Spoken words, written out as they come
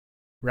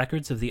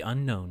Records of the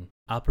Unknown,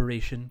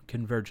 Operation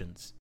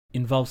Convergence,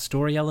 involve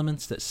story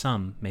elements that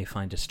some may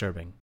find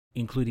disturbing,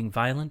 including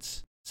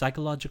violence,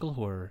 psychological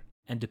horror,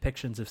 and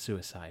depictions of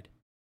suicide.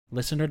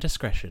 Listener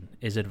discretion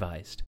is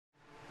advised.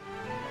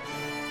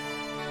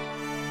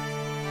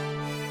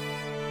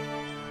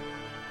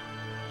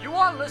 You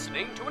are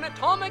listening to an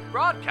Atomic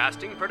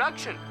Broadcasting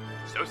production,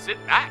 so sit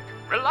back,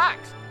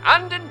 relax,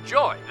 and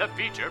enjoy the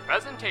feature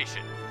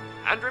presentation.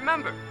 And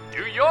remember,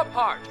 do your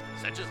part,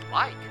 such as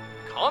like,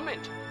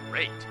 comment,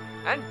 rate,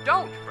 and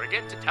don't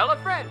forget to tell a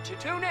friend to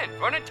tune in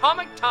for an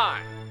Atomic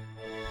Time.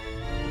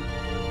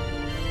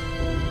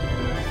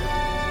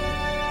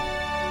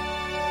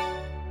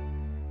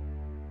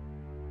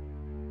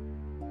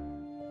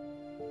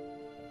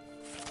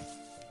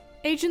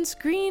 Agents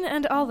Green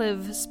and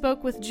Olive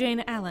spoke with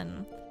Jane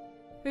Allen,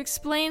 who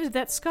explained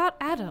that Scott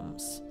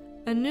Adams,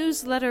 a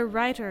newsletter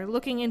writer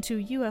looking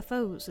into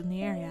UFOs in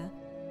the area,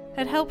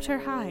 had helped her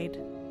hide.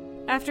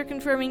 After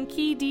confirming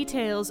key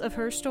details of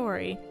her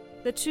story,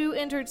 the two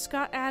entered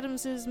Scott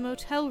Adams's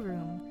motel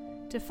room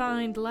to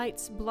find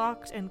lights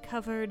blocked and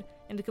covered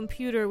and a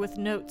computer with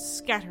notes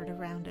scattered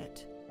around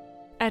it.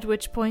 At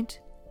which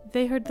point,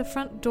 they heard the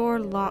front door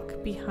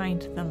lock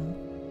behind them.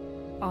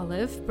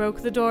 Olive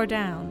broke the door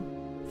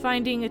down,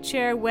 finding a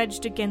chair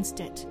wedged against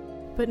it,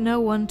 but no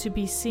one to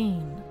be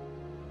seen.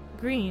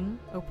 Green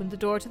opened the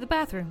door to the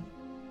bathroom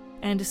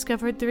and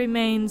discovered the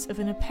remains of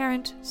an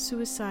apparent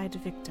suicide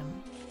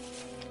victim.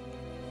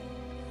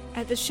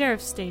 At the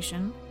sheriff's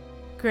station,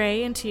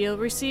 Gray and Teal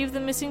received the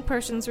missing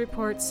persons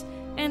reports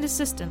and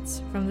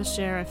assistance from the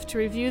sheriff to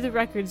review the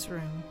records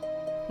room.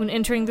 When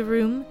entering the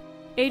room,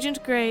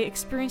 Agent Gray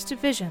experienced a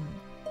vision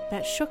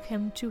that shook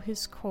him to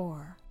his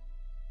core.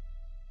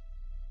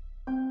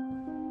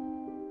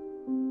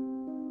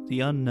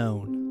 The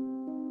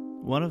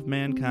unknown, one of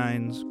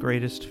mankind's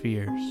greatest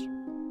fears.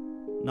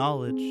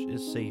 Knowledge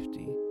is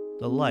safety.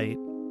 The light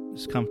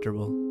is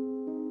comfortable.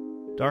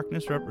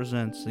 Darkness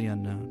represents the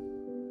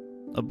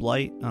unknown, a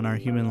blight on our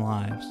human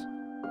lives.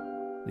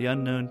 The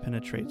unknown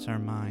penetrates our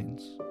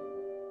minds.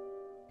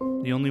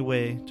 The only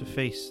way to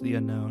face the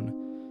unknown,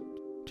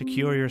 to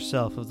cure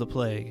yourself of the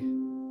plague,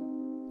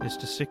 is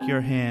to stick your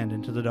hand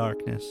into the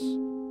darkness,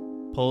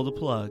 pull the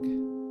plug,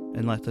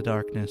 and let the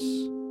darkness,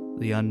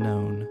 the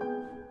unknown,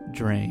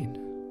 drain.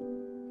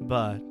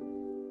 But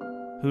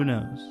who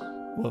knows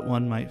what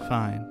one might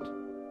find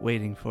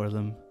waiting for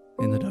them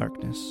in the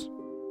darkness.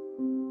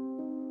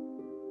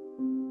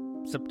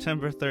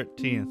 September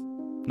 13th,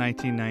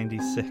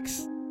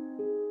 1996.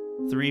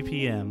 3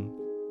 p.m.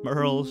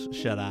 Merle's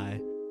shut-eye.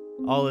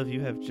 Olive,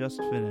 you have just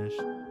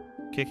finished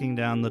kicking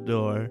down the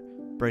door,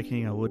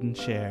 breaking a wooden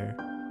chair.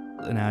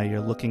 Now you're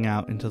looking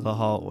out into the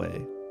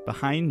hallway.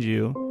 Behind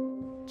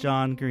you,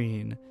 John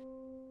Green.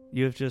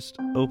 You have just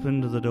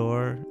opened the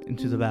door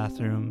into the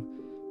bathroom,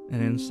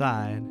 and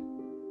inside,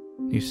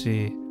 you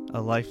see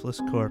a lifeless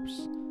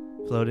corpse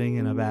floating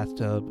in a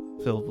bathtub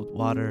filled with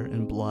water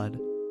and blood.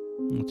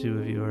 The two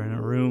of you are in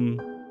a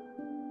room.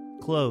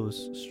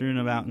 Clothes strewn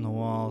about in the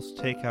walls,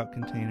 takeout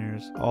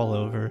containers all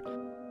over,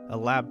 a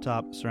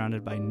laptop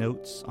surrounded by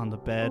notes on the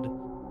bed,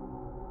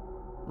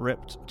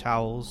 ripped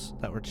towels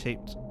that were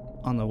taped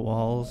on the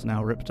walls,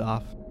 now ripped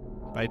off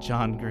by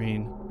John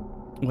Green.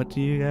 What do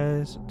you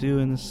guys do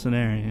in this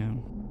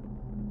scenario?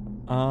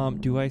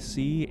 Do I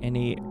see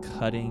any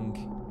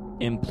cutting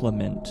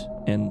implement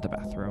in the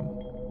bathroom?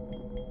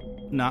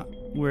 Not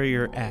where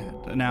you're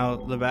at. Now,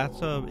 the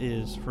bathtub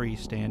is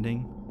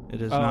freestanding.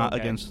 It is not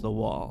okay. against the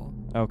wall.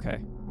 Okay.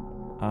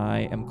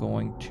 I am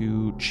going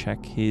to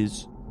check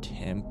his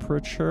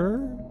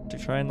temperature to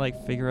try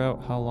and, figure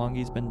out how long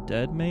he's been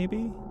dead,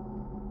 maybe?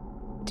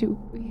 Do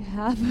we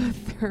have a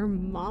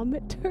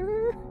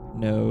thermometer?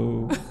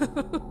 No.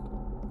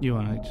 You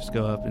want to just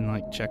go up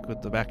and, check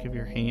with the back of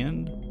your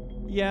hand?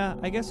 Yeah,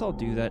 I guess I'll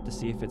do that to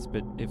see if it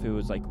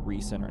was,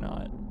 recent or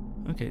not.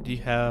 Okay, do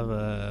you have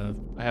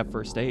I have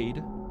first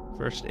aid.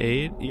 First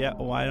aid? Yeah,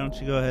 why don't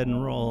you go ahead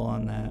and roll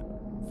on that?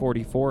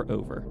 44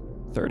 over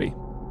 30.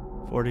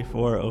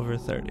 44 over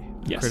 30.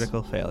 Yes.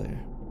 Critical failure.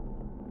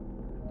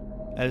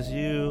 As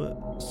you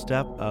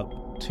step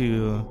up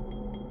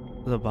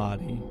to the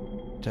body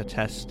to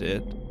test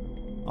it,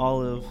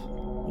 Olive,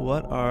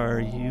 what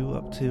are you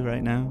up to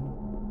right now?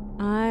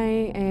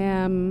 I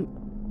am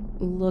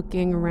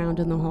looking around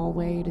in the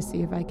hallway to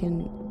see if I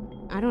can,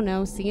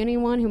 see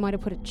anyone who might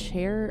have put a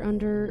chair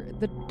under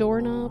the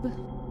doorknob.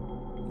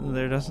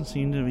 There doesn't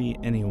seem to be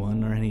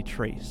anyone or any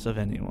trace of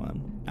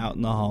anyone out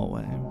in the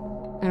hallway.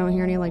 I don't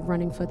hear any,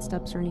 running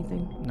footsteps or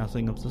anything.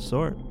 Nothing of the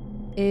sort.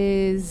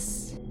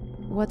 Is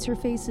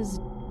What's-Her-Face's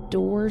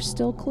door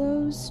still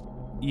closed?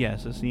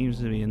 Yes, it seems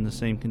to be in the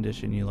same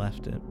condition you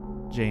left it.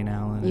 Jane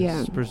Allen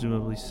is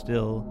presumably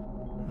still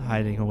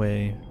hiding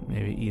away,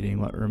 maybe eating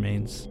what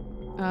remains.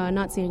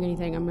 Not seeing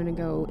anything, I'm going to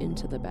go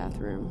into the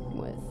bathroom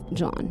with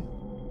John.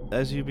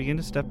 As you begin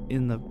to step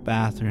in the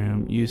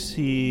bathroom, you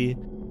see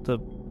the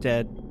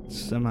dead,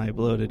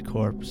 semi-bloated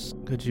corpse.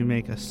 Could you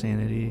make a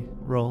sanity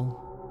roll?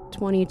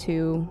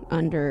 22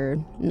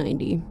 under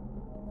 90.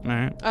 All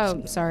right.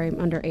 Oh, sorry,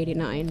 under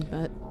 89,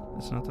 but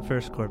It's not the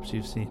first corpse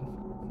you've seen.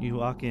 You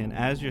walk in.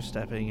 As you're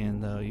stepping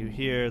in, though, you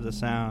hear the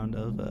sound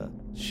of a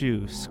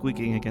shoe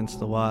squeaking against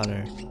the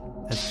water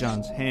as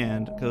John's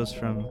hand goes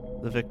from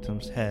the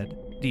victim's head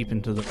deep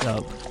into the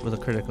tub with a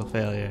critical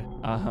failure.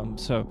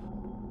 So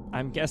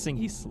I'm guessing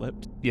he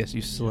slipped. Yes,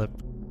 you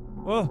slipped.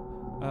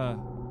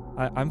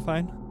 I'm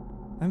fine.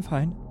 I'm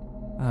fine.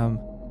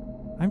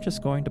 I'm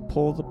just going to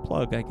pull the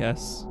plug, I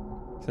guess,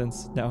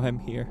 since now I'm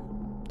here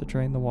to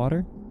drain the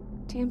water.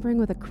 Tampering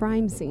with a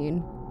crime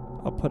scene.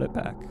 I'll put it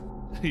back.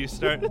 You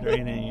start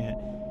draining it.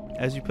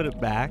 As you put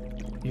it back,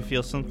 you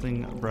feel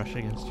something brush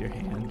against your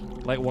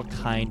hand. Like what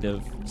kind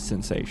of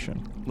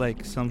sensation?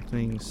 Like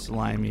something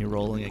slimy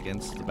rolling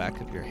against the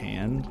back of your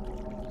hand.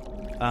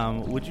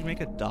 Would you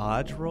make a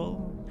dodge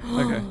roll?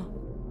 Okay.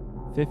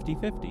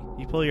 50-50.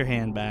 You pull your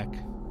hand back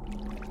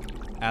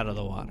out of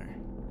the water.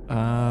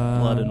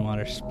 Blood and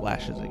water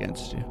splashes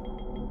against you.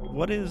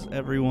 What is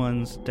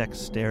everyone's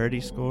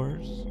dexterity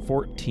scores?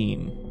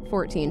 14.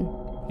 14.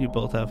 You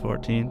both have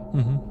 14?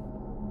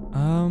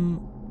 Mm-hmm.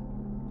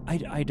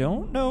 I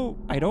don't know.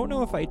 I don't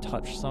know if I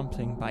touched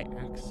something by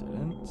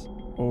accident,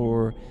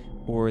 or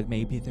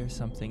maybe there's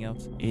something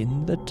else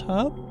in the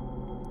tub.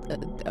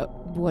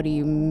 What do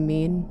you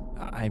mean?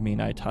 I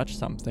mean, I touched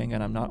something,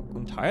 and I'm not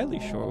entirely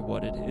sure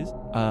what it is.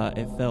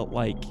 It felt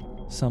like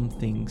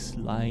something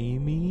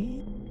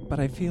slimy, but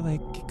I feel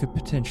like it could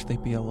potentially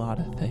be a lot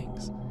of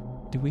things.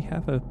 Do we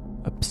have a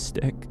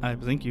stick? I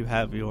think you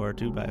have your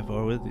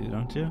 2x4 with you,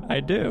 don't you? I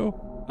do.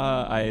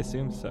 I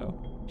assume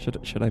so.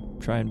 Should I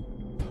try and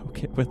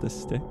poke it with a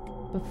stick?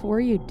 Before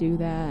you do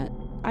that,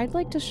 I'd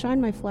like to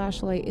shine my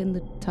flashlight in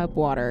the tub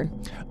water.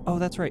 Oh,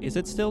 that's right. Is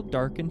it still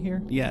dark in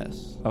here?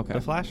 Yes. Okay.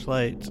 The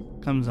flashlight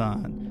comes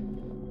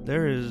on.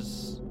 There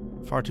is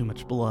far too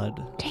much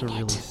blood to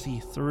really see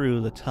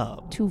through the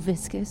tub. Too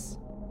viscous.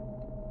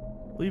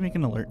 Will you make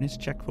an alertness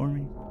check for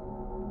me?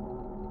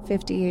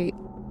 58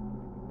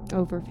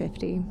 over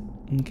 50.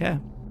 Okay.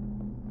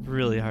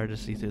 Really hard to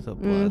see through the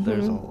blood.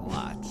 There's a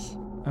lot.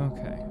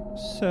 Okay.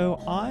 So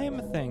I'm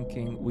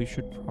thinking we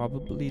should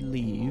probably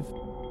leave,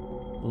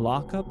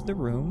 lock up the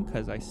room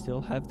because I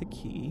still have the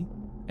key,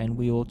 and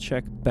we will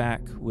check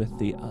back with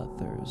the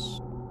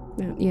others.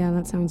 Yeah,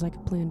 that sounds like a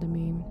plan to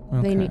me.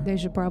 Okay. They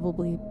should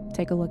probably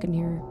take a look in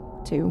here,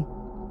 too.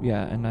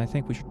 Yeah, and I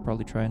think we should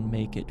probably try and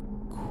make it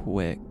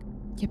quick.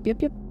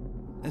 Yep.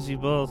 As you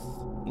both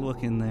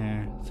look in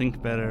there,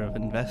 think better of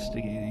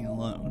investigating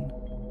alone.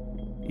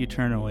 You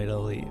turn away to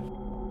leave.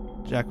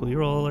 Jack, will you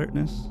roll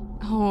alertness?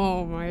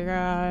 Oh my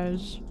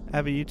gosh.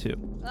 Abby, you too.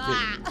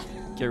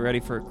 Get ready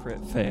for a crit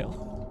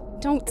fail.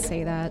 Don't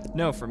say that.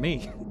 No, for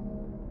me.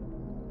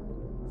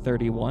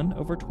 31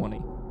 over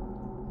 20.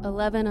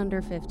 11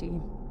 under 50.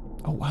 Oh,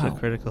 It's a wow.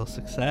 critical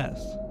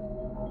success.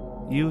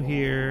 You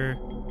hear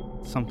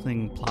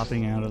something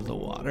plopping out of the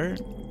water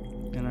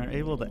and are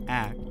able to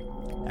act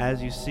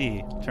as you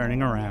see,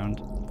 turning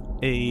around,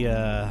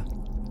 a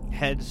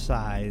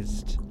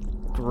head-sized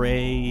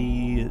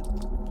gray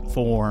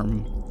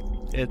form.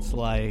 It's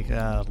like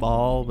a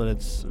ball, but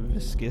it's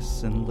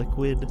viscous and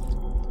liquid,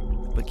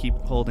 but keep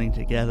holding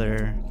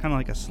together, kind of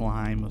like a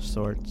slime of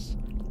sorts.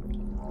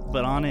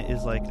 But on it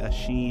is like a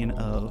sheen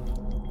of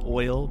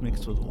oil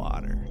mixed with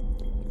water,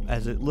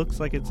 as it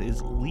looks like it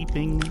is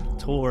leaping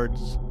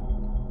towards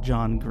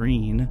John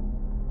Green.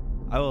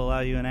 I will allow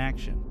you an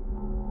action.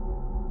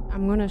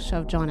 I'm going to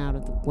shove John out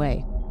of the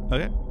way.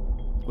 Okay.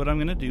 What I'm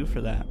going to do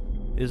for that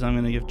is I'm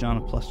going to give John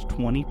a plus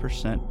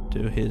 20%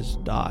 to his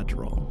dodge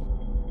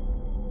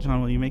roll.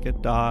 John, will you make a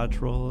dodge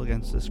roll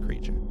against this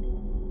creature?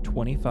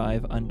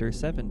 25 under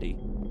 70.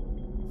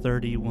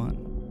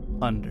 31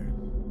 under.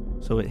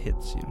 So it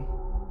hits you.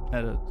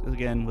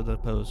 Again, with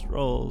opposed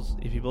rolls,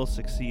 if you both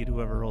succeed,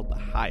 whoever rolled the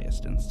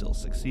highest and still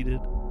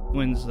succeeded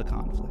wins the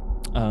conflict.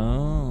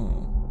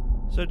 Oh.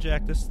 So,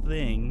 Jack, this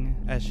thing,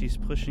 as she's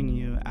pushing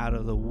you out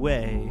of the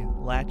way,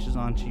 latches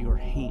onto your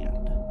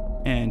hand.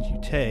 And you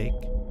take,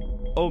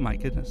 oh my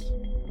goodness,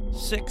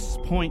 6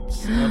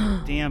 points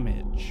of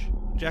damage.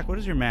 Jack, what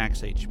is your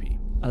max HP?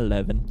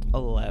 11.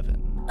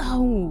 11.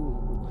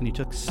 Oh. And you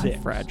took 6.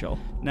 I'm fragile.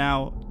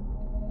 Now,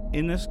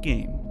 in this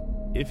game,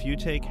 if you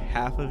take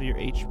half of your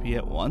HP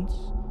at once,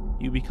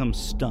 you become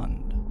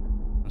stunned.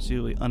 So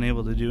you'll be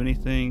unable to do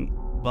anything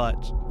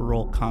but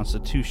roll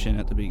Constitution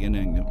at the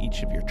beginning of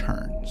each of your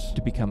turns.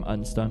 To become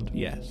unstunned?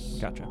 Yes.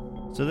 Gotcha.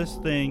 So this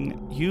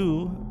thing,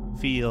 you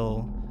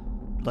feel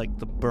like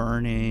the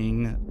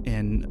burning,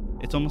 and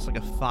it's almost like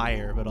a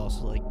fire, but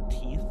also like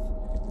teeth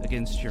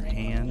against your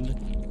hand,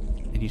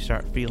 and you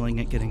start feeling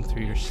it getting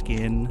through your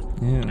skin.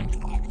 Yeah.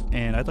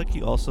 And I'd like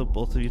you also,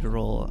 both of you, to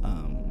roll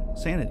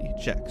sanity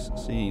checks,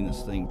 seeing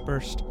this thing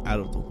burst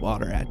out of the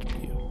water at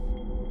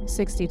you.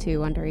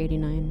 62 under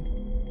 89.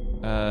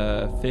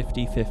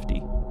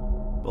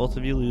 50-50. Both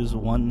of you lose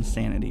 1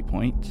 sanity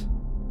point.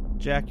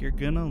 Jack, you're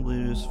gonna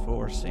lose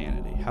 4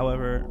 sanity.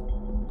 However,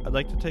 I'd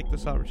like to take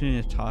this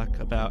opportunity to talk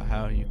about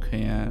how you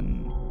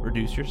can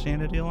reduce your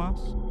sanity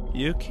loss.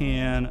 You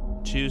can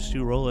choose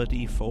to roll a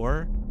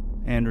d4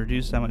 and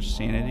reduce how much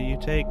sanity you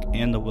take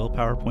and the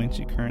willpower points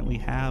you currently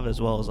have, as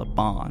well as a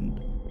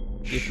bond.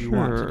 if you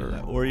want to do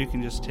that. Or you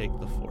can just take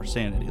the 4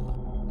 sanity loss.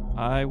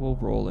 I will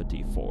roll a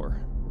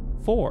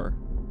d4. 4.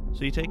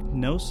 So you take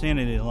no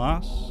sanity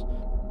loss.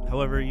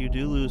 However, you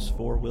do lose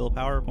 4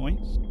 willpower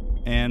points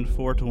and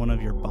 4 to one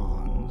of your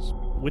bonds.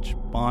 Which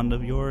bond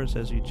of yours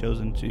has you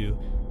chosen to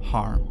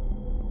harm?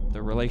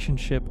 The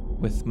relationship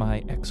with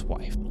my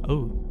ex-wife.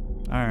 Oh,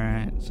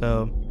 alright.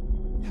 So,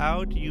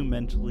 how do you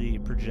mentally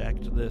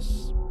project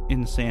this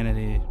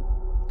insanity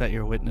that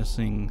you're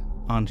witnessing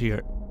onto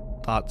your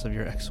thoughts of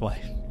your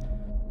ex-wife?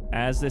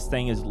 As this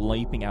thing is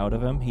leaping out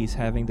of him, he's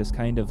having this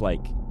kind of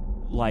like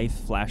life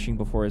flashing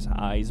before his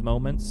eyes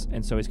moments,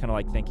 and so he's kind of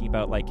like thinking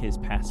about like his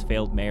past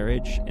failed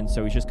marriage, and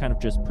so he's just kind of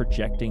just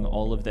projecting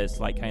all of this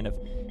like kind of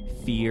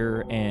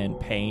fear and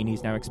pain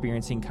he's now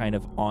experiencing kind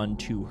of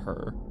onto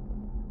her.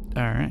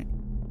 Alright.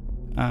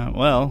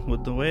 Well,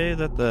 with the way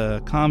that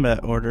the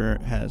combat order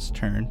has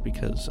turned,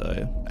 because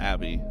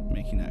Abby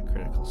making that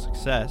critical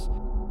success,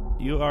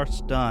 you are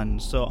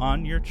stunned. So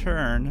on your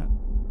turn,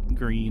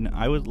 Green,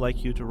 I would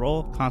like you to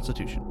roll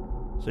Constitution.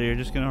 So you're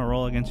just going to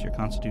roll against your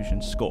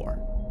Constitution score.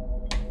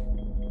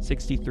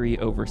 63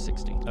 over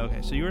 60.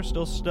 Okay, so you are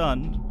still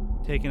stunned,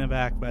 taken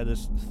aback by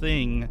this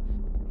thing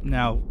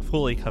now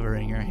fully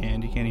covering your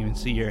hand. You can't even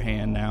see your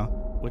hand now,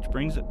 which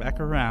brings it back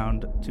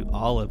around to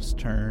Olive's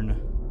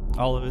turn.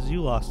 Olive, as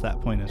you lost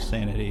that point of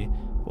sanity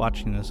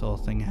watching this whole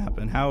thing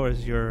happen,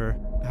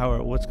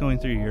 what's going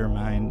through your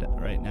mind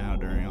right now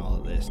during all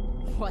of this?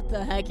 What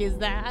the heck is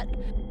that?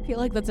 I feel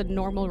like that's a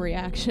normal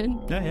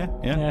reaction. Yeah,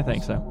 I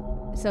think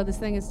so. So this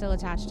thing is still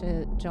attached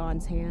to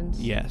John's hand?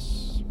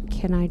 Yes.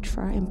 Can I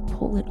try and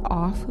pull it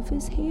off of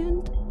his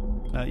hand?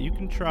 You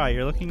can try.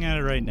 You're looking at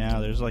it right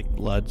now. There's like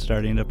blood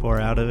starting to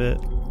pour out of it.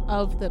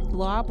 Of the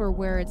blob, or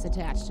where it's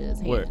attached to his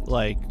hand?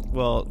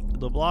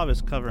 The blob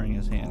is covering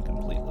his hand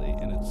completely,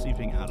 and it's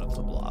seeping out of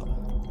the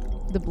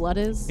blob. The blood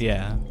is?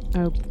 Yeah.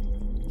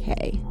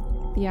 Okay.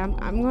 Yeah,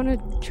 I'm gonna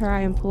try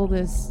and pull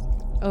this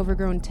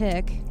overgrown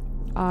tick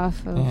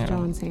off of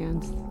John's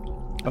hand.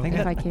 I think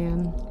if I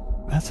can.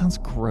 That sounds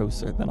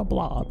grosser than a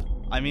blob.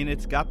 I mean,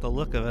 it's got the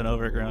look of an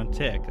overgrown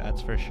tick,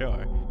 that's for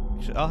sure.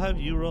 I'll have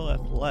you roll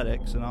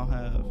athletics, and I'll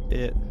have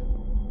it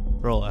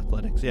roll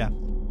athletics, yeah.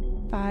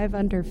 5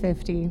 under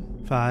 50.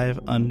 5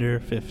 under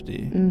 50.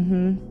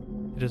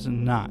 Mm-hmm. It does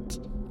not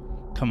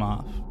come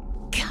off.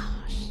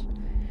 Gosh.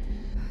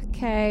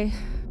 Okay.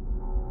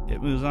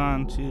 It moves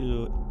on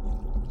to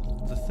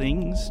the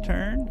thing's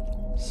turn.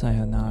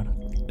 Sayonara.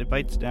 It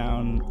bites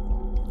down,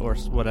 or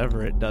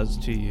whatever it does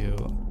to you,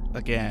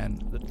 again,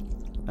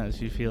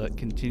 as you feel it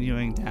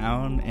continuing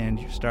down, and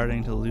you're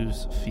starting to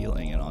lose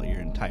feeling in all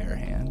your entire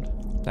hand.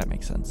 That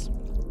makes sense.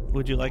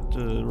 Would you like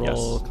to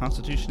roll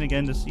Constitution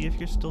again to see if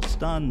you're still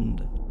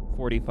stunned?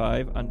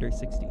 45 under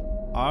 60.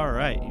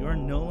 Alright, you are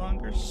no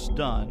longer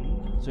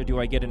stunned. So do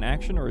I get an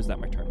action, or is that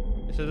my turn?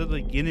 It says at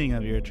the beginning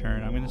of your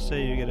turn. I'm going to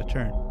say you get a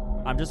turn.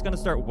 I'm just going to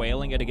start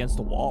wailing it against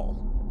the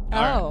wall.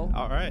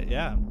 Alright,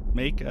 yeah.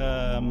 Make, you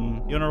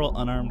want to roll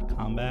unarmed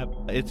combat?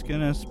 It's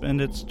going to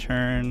spend its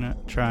turn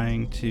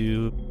trying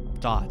to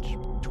dodge.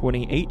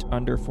 28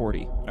 under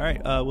 40.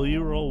 Alright, will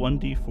you roll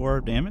 1d4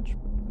 of damage?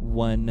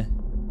 1.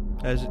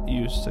 As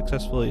you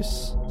successfully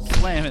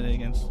slam it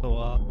against the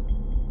wall.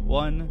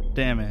 1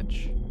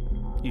 damage.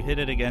 You hit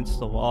it against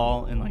the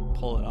wall and like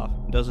pull it off.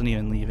 It doesn't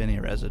even leave any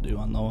residue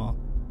on the wall.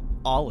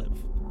 Olive,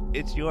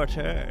 it's your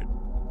turn.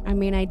 I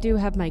mean, I do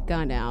have my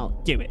gun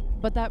out. Do it.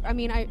 But that, I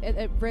mean,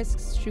 it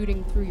risks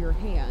shooting through your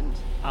hand.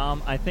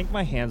 I think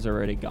my hand's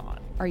already gone.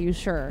 Are you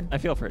sure? I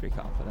feel pretty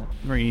confident.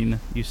 Green,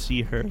 you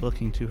see her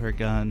looking to her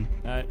gun.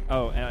 And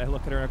I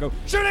look at her and I go,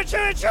 shoot it,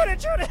 shoot it, shoot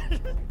it, shoot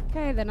it!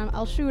 Okay, then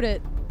I'll shoot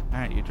it.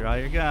 Alright, you draw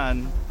your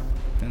gun,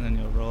 and then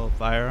you'll roll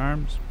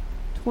firearms.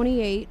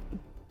 28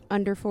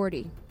 under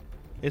 40.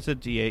 It's a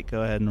d8,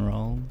 go ahead and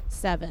roll.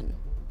 7.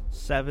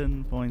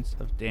 7 points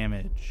of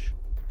damage.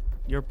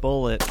 Your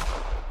bullet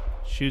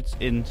shoots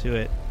into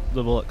it.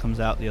 The bullet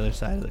comes out the other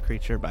side of the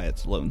creature by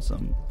its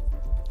lonesome.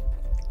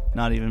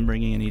 Not even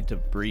bringing any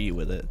debris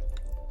with it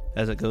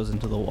as it goes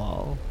into the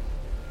wall.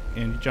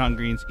 And John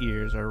Green's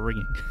ears are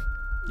ringing.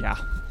 Yeah.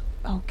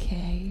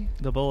 Okay.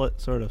 The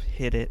bullet sort of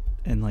hit it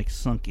and like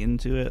sunk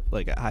into it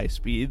like at high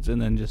speeds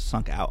and then just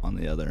sunk out on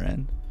the other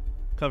end.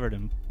 Covered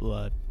in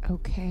blood.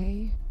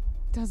 Okay.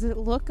 Does it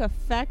look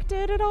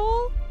affected at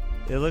all?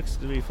 It looks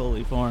to be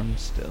fully formed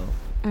still.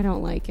 I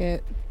don't like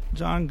it.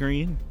 John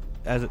Green,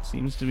 as it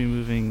seems to be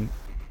moving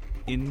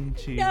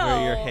into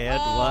where your head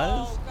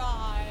was.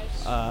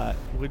 Gosh.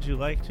 Would you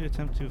like to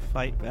attempt to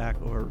fight back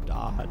or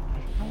dodge?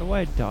 How do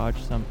I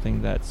dodge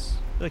something that's...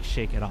 Like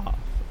shake it off.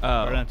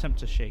 Oh. Or an attempt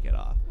to shake it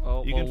off.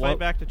 Oh, you can fight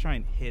back to try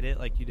and hit it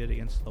like you did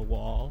against the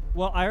wall.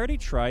 Well, I already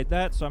tried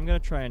that, so I'm going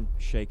to try and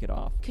shake it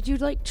off. Could you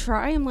like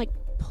try and like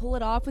pull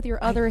it off with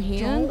your other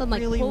hand and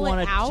like really pull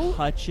it out? want to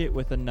touch it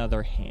with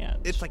another hand.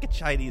 It's like a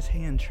Chinese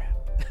hand trap.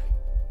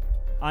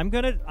 I'm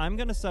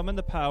gonna summon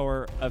the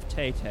power of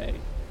Tay-Tay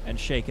and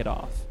shake it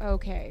off.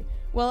 Okay.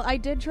 Well, I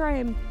did try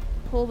and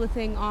pull the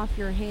thing off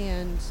your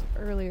hand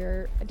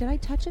earlier. Did I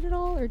touch it at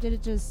all, or did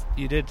it just...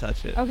 You did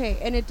touch it. Okay,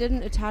 and it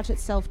didn't attach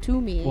itself to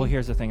me. Well,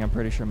 here's the thing. I'm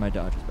pretty sure my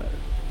dodge is better.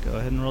 Go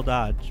ahead and roll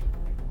dodge.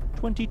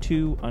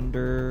 22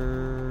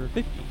 under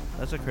 50.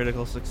 That's a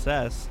critical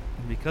success.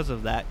 And because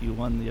of that, you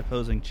won the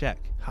opposing check.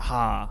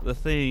 Haha. The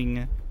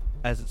thing,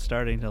 as it's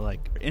starting to,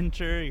 like,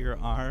 enter your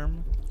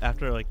arm,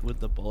 after, like, with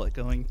the bullet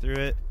going through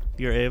it,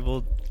 you're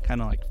able to kind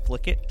of, like,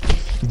 flick it,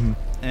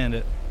 and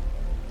it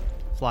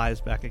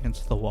flies back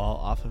against the wall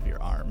off of your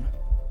arm.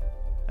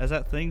 As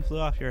that thing flew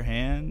off your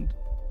hand,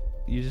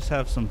 you just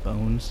have some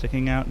bones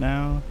sticking out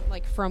now.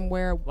 Like from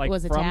where Like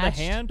was from attached?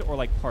 the hand or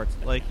like parts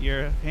of it? Like,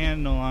 your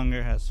hand no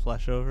longer has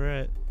flesh over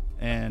it.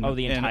 And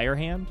the entire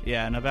hand?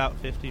 Yeah, and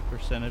about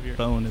 50% of your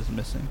bone is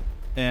missing.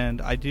 And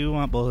I do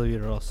want both of you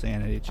to roll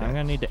sanity checks. I'm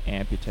going to need to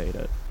amputate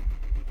it.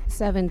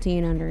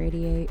 17 under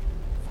 88.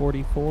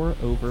 44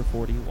 over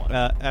 41.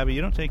 Abby,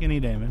 you don't take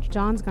any damage.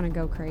 John's gonna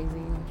go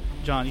crazy.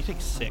 John, you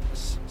take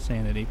 6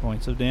 sanity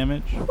points of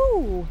damage.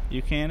 Whew.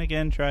 You can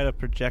again try to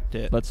project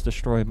it. Let's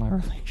destroy my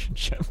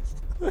relationship.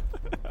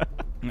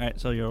 Alright,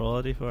 so you roll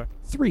a d4.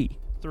 3.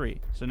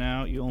 3. So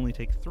now you only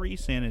take 3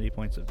 sanity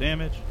points of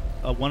damage.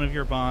 One of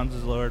your bonds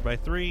is lowered by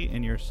 3,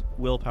 and your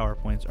willpower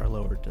points are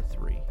lowered to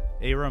 3.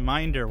 A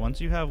reminder, once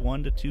you have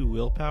 1 to 2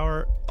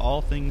 willpower,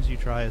 all things you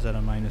try is at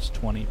a minus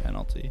 20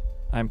 penalty.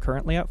 I'm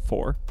currently at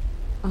 4.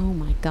 Oh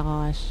my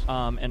gosh.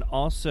 And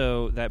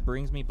also, that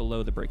brings me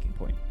below the breaking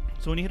point.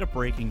 So when you hit a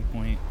breaking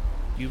point,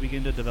 you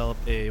begin to develop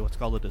what's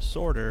called a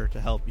disorder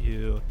to help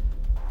you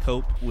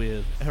cope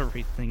with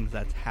everything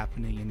that's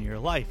happening in your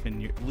life,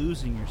 and you're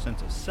losing your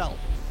sense of self.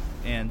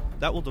 And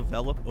that will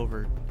develop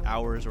over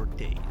hours or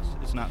days.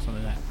 It's not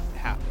something that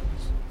happens.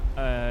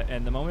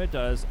 And the moment it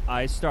does,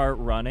 I start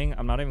running.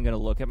 I'm not even going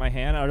to look at my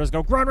hand. I'll just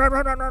go, run, run,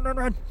 run, run, run, run,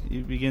 run.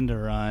 You begin to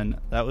run.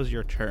 That was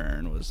your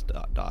turn, was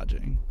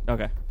dodging.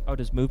 Okay. Oh,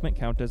 does movement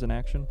count as an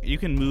action? You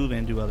can move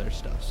and do other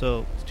stuff.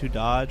 So to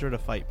dodge or to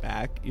fight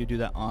back, you do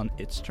that on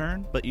its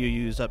turn, but you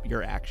use up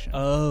your action.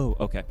 Oh,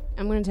 okay.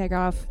 I'm gonna take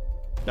off.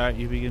 All right,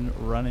 you begin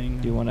running.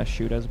 Do you want to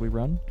shoot as we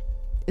run?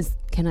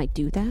 Can I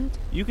do that?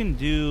 You can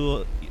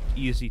do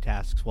easy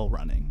tasks while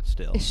running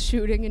still. Is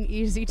shooting an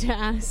easy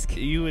task?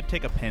 You would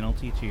take a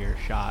penalty to your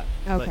shot,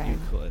 but Okay. you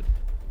could.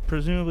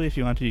 Presumably, if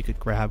you want to, you could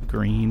grab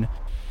Green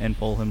and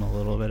pull him a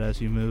little bit as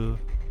you move.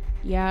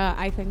 Yeah,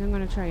 I think I'm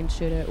gonna try and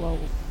shoot it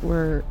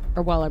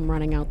while I'm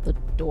running out the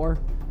door.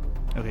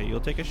 Okay, you'll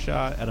take a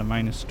shot at a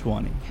minus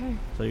 20. Okay.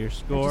 So your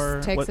score...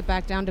 Just takes it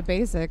back down to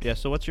basic. Yeah,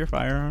 so what's your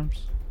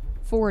firearms?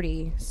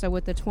 40. So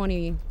with the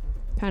 20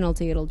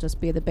 penalty, it'll just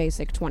be the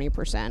basic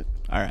 20%.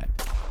 All right.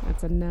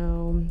 That's a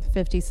no.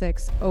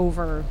 56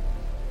 over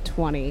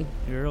 20.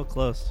 You're real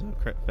close to a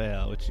crit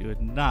fail, which you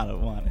would not have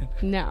wanted.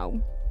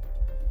 No.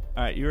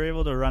 All right, you were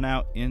able to run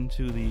out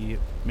into the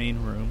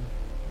main room,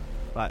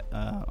 but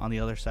on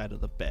the other side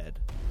of the bed.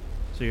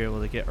 So you're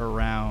able to get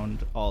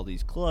around all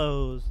these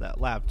clothes,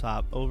 that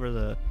laptop, over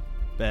the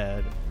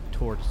bed,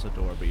 towards the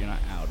door, but you're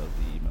not out of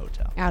the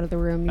motel. Out of the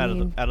room, you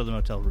mean? Out of the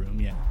motel room,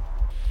 yeah.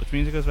 Which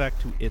means it goes back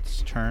to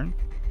its turn,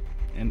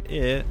 and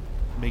it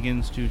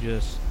begins to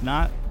just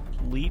not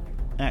leap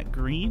at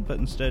Green, but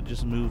instead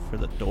just move for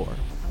the door.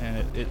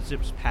 And it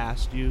zips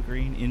past you,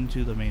 Green,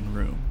 into the main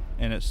room,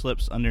 and it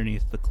slips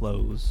underneath the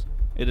clothes.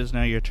 It is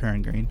now your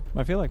turn, Green.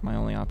 I feel like my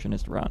only option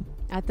is to run.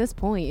 At this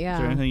point, yeah. Is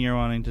there anything you're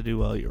wanting to do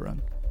while you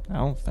run? I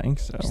don't think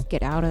so. Just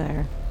get out of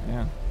there.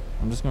 Yeah.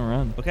 I'm just going to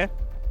run. Okay.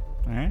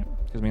 All right.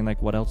 Because, I mean,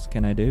 like, what else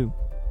can I do?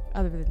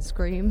 Other than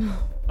scream.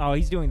 Oh,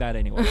 he's doing that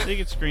anyway. So you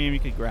could scream, you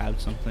could grab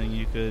something,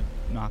 you could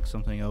knock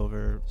something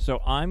over.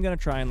 So I'm going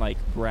to try and, like,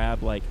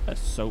 grab, like, a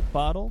soap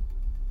bottle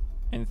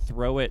and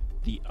throw it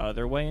the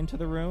other way into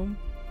the room.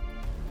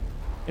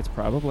 It's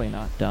probably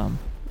not dumb.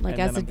 Like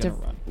and as then a I'm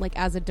gonna run. like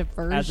as a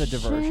diversion. As a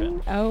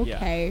diversion.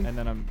 Okay. Yeah. And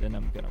then I'm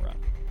gonna run.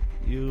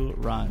 You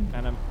run.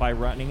 And by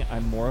running,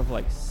 I'm more of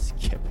like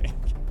skipping.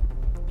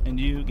 And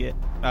you get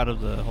out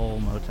of the whole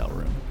motel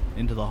room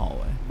into the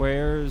hallway.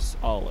 Where's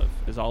Olive?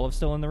 Is Olive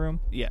still in the room?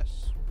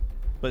 Yes.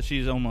 But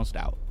she's almost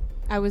out.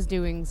 I was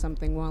doing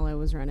something while I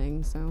was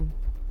running, so.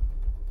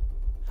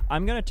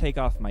 I'm gonna take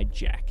off my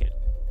jacket.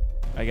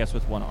 I guess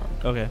with one arm.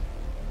 Okay.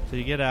 So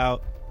you get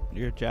out.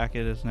 Your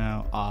jacket is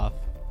now off.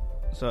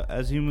 So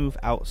as you move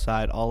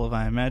outside, Olive,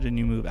 I imagine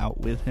you move out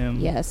with him.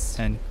 Yes.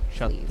 And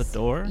shut Please. the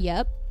door.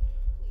 Yep.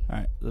 All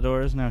right. The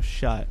door is now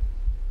shut.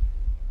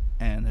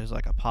 And there's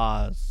like a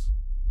pause.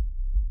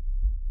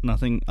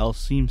 Nothing else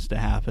seems to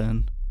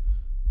happen.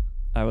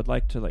 I would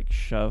like to like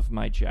shove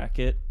my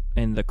jacket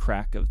in the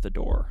crack of the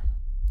door.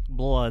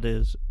 Blood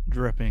is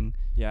dripping.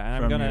 Yeah,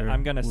 and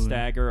I'm gonna wound.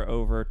 stagger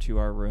over to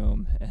our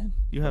room. And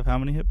You have how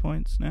many hit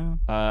points now?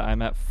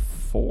 I'm at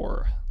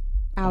 4.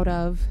 Out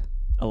of.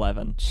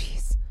 11.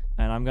 Jeez.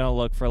 And I'm gonna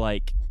look for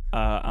like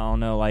I don't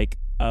know, like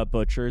a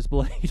butcher's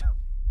blade.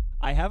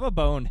 I have a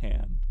bone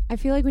hand. I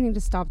feel like we need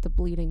to stop the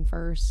bleeding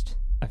first.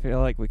 I feel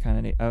like we kind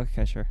of need.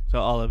 Okay, sure. So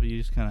all of you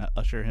just kind of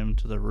usher him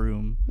to the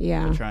room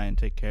Yeah. to try and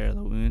take care of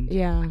the wound.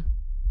 Yeah.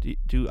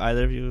 Do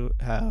either of you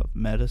have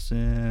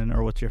medicine,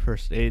 or what's your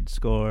first aid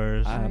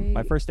scores?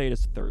 My first aid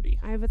is 30.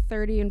 I have a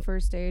 30 in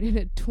first aid and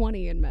a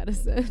 20 in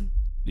medicine.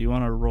 Do you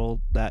want to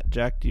roll that,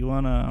 Jack? Do you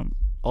want to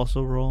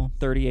also roll?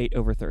 38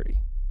 over 30.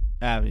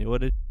 Abby,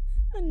 what did...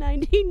 A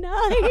 99.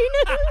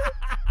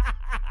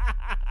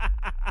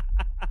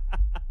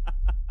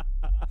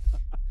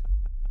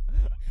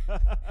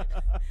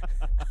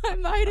 I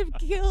might have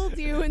killed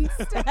you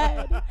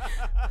instead.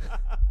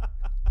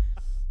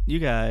 You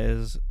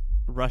guys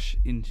rush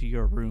into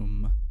your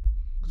room,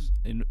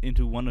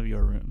 into one of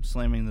your rooms,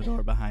 slamming the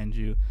door behind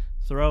you,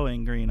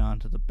 throwing Green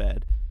onto the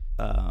bed.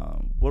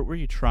 What were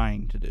you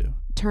trying to do?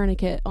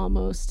 Tourniquet,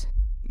 almost.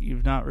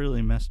 You've not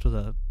really messed with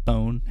a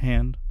bone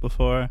hand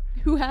before.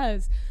 Who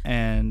has?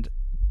 And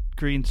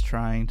Green's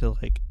trying to,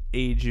 like,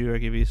 aid you or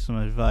give you some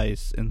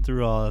advice, and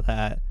through all of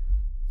that,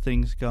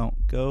 things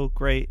don't go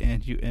great,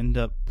 and you end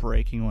up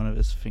breaking one of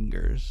his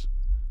fingers.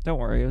 Don't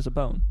worry, it was a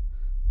bone.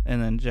 And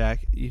then,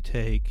 Jack, you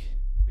take...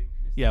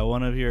 Yeah,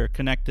 one of your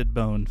connected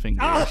bone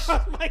fingers.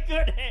 Oh, my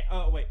good hand.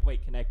 Oh,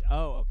 wait, connect.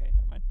 Oh, okay,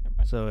 never mind.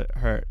 So it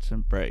hurts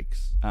and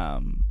breaks,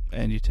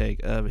 and you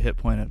take a hit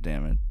point of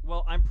damage.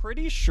 Well, I'm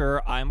pretty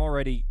sure I'm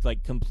already,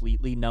 like,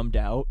 completely numbed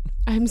out.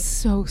 I'm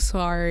so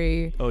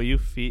sorry. Oh, you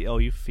feel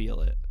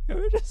it.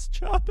 Can we just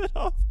chop it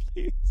off,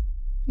 please?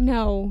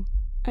 No,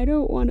 I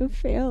don't want to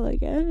fail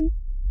again.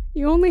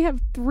 You only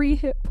have 3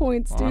 hit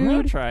points, dude. I'm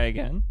gonna try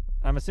again.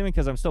 I'm assuming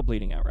because I'm still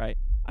bleeding out, right?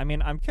 I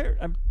mean, I'm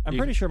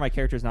pretty sure my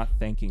character's not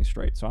thinking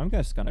straight, so I'm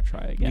just gonna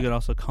try again. You could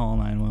also call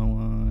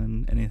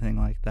 911, anything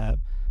like that.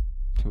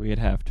 We'd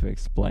have to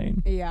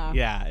explain. Yeah.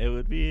 Yeah, it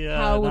would be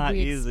How would not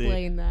we easy.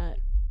 explain that?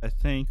 I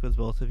think with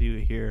both of you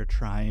here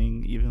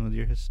trying, even with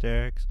your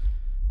hysterics,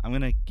 I'm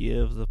going to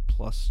give the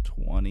plus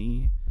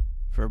 20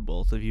 for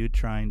both of you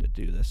trying to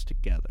do this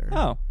together.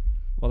 Oh.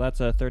 Well, that's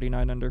a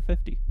 39 under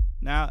 50.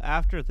 Now,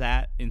 after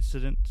that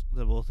incident,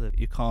 the both of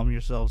you calm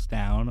yourselves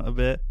down a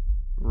bit,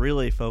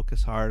 really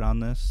focus hard on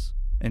this,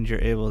 and you're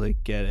able to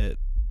get it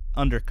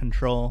under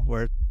control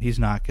where he's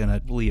not going to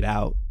bleed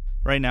out.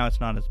 Right now, it's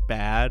not as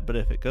bad, but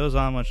if it goes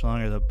on much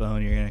longer, the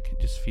bone, you're going to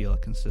just feel a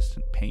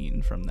consistent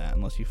pain from that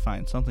unless you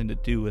find something to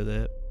do with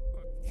it.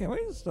 Can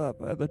we stop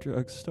at the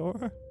drugstore?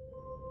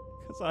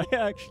 Because I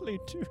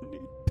actually do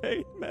need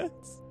pain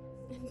meds.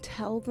 And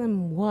tell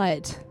them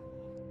what?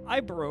 I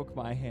broke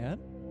my hand.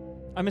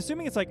 I'm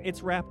assuming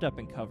it's wrapped up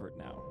and covered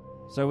now.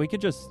 So we could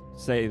just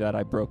say that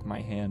I broke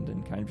my hand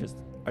and kind of just...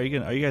 Are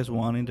you guys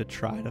wanting to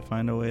try to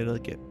find a way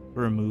to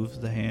remove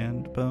the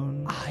hand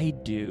bone? I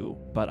do,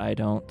 but I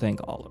don't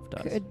think Olive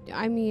does.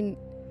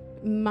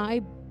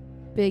 My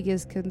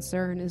biggest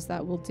concern is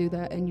that we'll do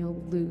that and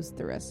you'll lose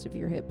the rest of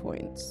your hit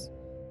points.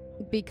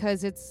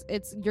 Because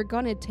you're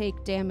gonna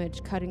take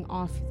damage cutting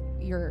off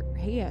your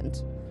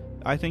hand.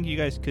 I think you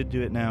guys could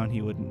do it now and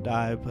he wouldn't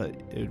die, but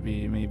it would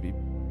be maybe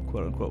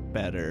quote-unquote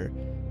better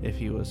if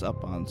he was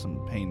up on some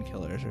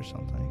painkillers or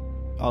something.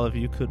 All of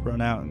you could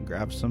run out and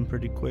grab some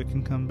pretty quick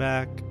and come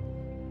back,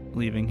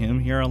 leaving him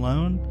here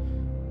alone.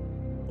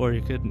 Or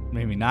you could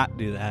maybe not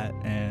do that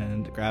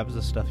and grab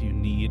the stuff you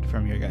need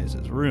from your guys'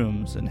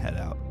 rooms and head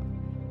out.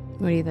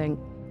 What do you think?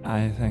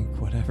 I think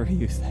whatever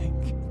you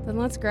think. Then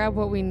let's grab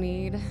what we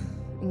need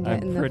and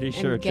get in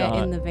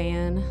the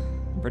van.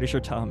 I'm pretty sure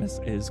Thomas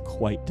is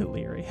quite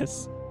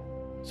delirious.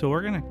 So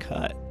we're going to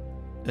cut,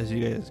 as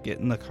you guys get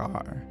in the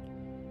car,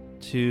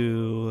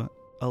 to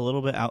a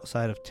little bit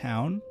outside of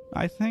town,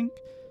 I think.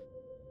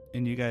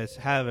 And you guys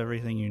have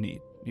everything you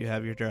need. You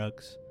have your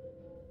drugs.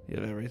 You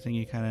have everything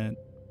you kind of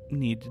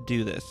need to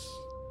do this.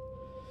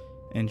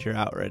 And you're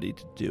out ready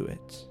to do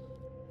it.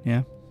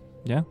 Yeah?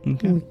 Yeah?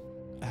 Okay.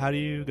 How do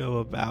you go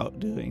about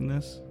doing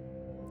this?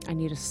 I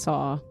need a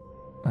saw.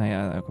 Oh,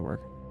 yeah, that could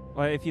work.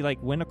 Well, if you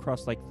went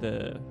across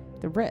the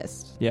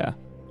wrist. Yeah.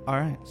 All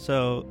right.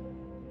 So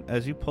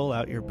as you pull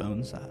out your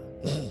bone saw,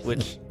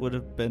 which would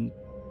have been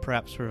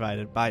perhaps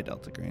provided by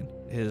Delta Green,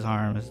 his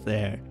arm is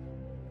there,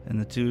 and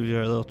the two of you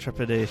are a little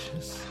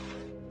trepidatious,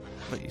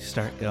 but you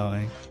start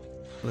going.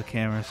 The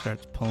camera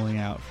starts pulling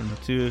out from the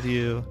two of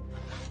you,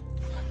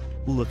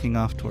 looking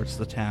off towards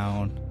the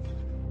town.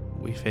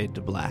 We fade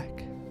to black.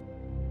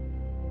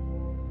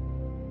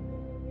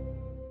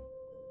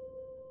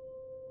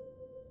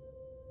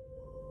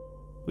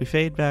 We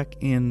fade back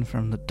in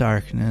from the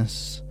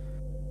darkness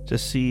to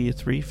see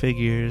 3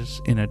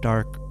 figures in a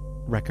dark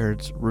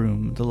records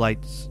room, the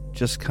lights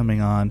just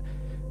coming on.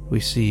 We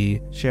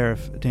see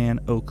Sheriff Dan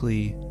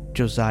Oakley,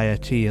 Josiah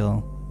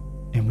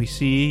Teal, and we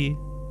see,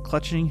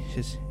 clutching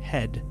his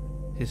head,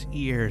 his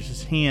ears,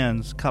 his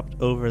hands cupped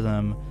over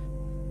them,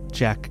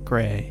 Jack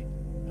Gray,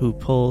 who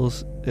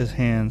pulls his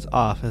hands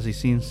off as he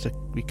seems to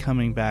be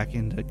coming back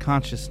into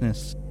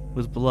consciousness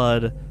with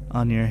blood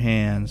on your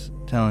hands,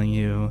 telling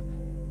you,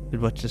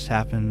 did what just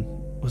happened,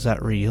 was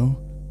that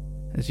real?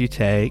 As you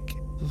take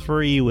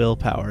 3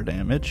 willpower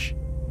damage,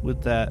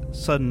 with that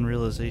sudden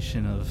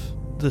realization of,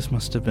 this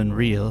must have been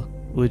real,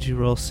 would you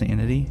roll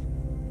sanity?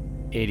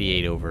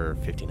 88 over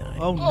 59.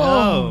 Oh no!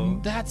 Oh,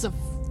 that's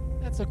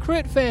a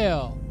crit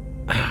fail.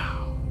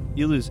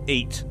 You lose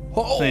 8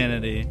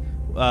 sanity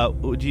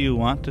Do you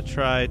want to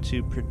try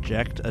to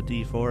project a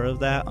d4 of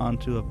that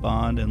onto a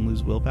bond and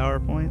lose willpower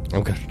points?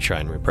 I'm going to try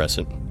and repress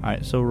it. All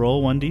right, so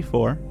roll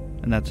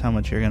 1d4, and that's how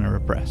much you're going to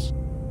repress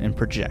and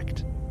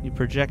project. You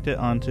project it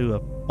onto a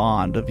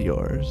bond of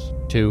yours.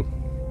 2.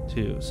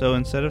 So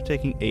instead of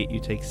taking 8, you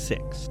take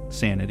 6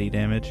 sanity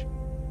damage.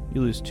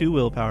 You lose 2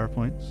 willpower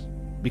points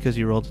because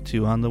you rolled a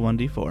 2 on the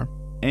 1d4.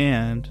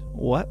 And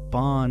what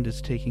bond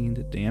is taking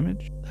the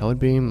damage? That would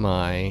be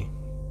my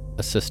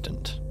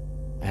assistant.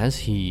 As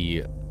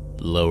he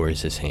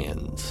lowers his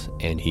hands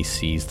and he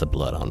sees the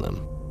blood on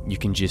them, you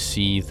can just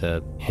see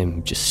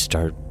him just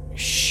start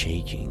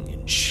shaking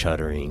and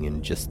shuddering,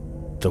 and just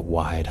the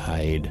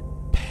wide-eyed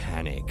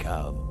panic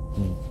of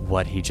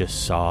what he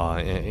just saw,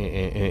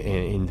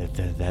 and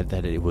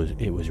that it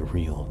was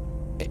real,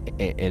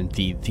 and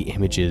the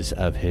images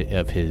of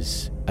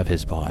his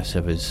boss,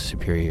 of his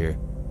superior,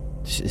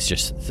 is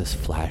just this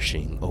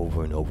flashing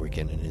over and over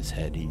again in his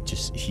head.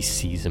 He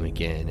sees him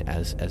again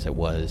as it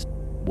was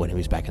when he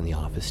was back in the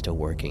office still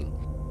working,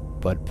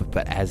 but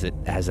as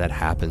that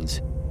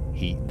happens,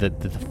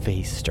 the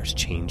face starts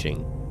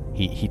changing.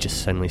 He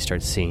just suddenly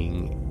starts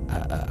seeing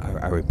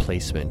a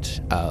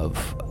replacement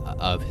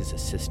of his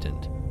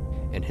assistant,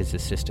 and his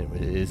assistant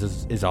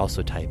is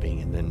also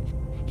typing, and then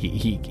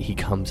he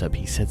comes up,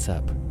 he sits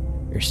up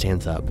or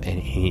stands up, and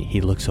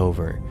he looks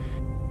over,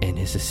 and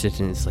his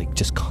assistant is like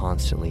just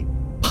constantly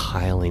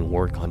piling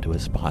work onto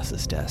his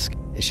boss's desk.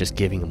 It's just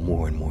giving him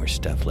more and more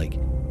stuff. Like,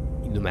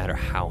 no matter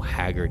how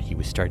haggard he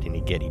was starting to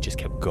get, he just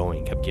kept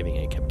going, kept giving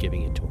it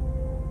to him.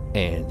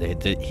 And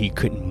he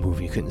couldn't move,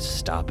 he couldn't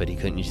stop it, he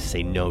couldn't just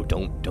say, no,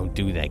 don't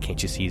do that.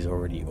 Can't you see he's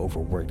already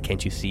overworked?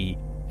 Can't you see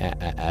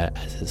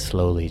as it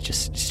slowly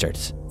just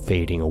starts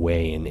fading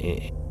away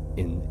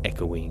in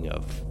echoing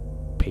of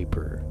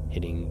paper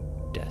hitting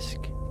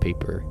desk,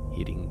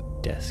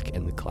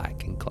 and the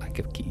clack and clack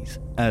of keys.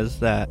 As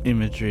that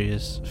imagery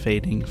is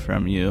fading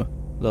from you,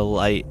 the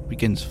light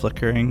begins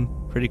flickering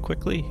pretty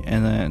quickly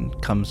and then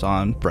comes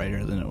on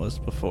brighter than it was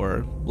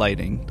before,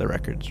 lighting the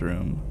records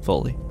room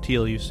fully.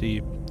 Teal, you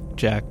see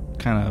Jack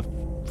kind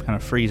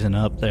of freezing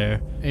up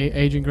there.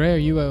 Agent Gray, are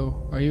you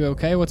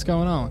okay? What's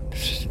going on?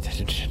 Just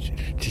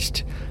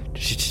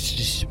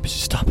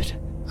stop it.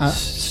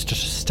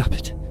 Stop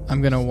it.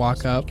 I'm gonna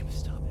walk up,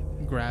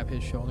 grab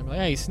his shoulder, and be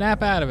like, hey,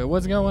 snap out of it.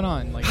 What's going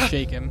on? Like,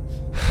 shake him.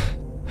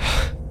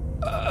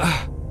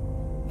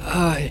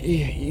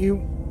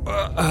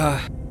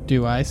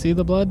 Do I see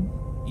the blood?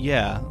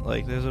 Yeah,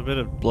 like there's a bit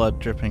of blood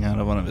dripping out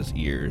of one of his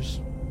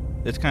ears.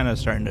 It's kind of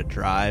starting to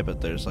dry,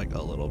 but there's like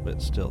a little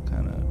bit still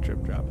kind of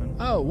drip dropping.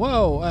 Oh,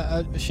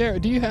 whoa.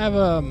 Sheriff, do you have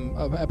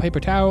a paper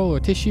towel or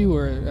tissue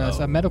or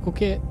a medical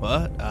kit?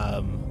 What?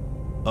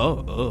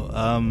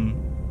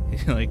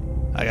 Like,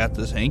 I got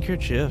this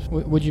handkerchief.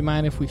 Would you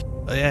mind if we...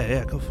 Oh,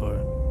 yeah, go for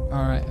it.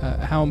 All right,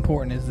 how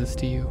important is this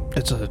to you?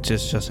 It's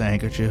just a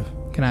handkerchief.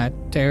 Can I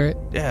tear it?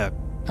 Yeah,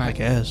 I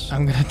guess.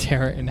 I'm going to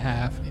tear it in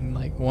half, in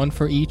like one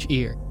for each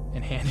ear,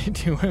 and hand it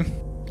to him.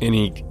 And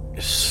he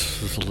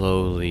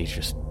slowly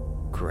just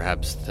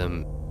grabs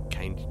them,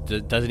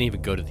 doesn't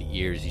even go to the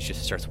ears. He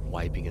just starts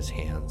wiping his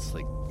hands,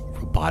 like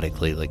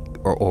robotically, like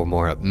or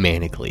more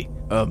manically.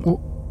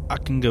 I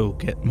can go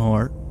get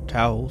more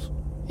towels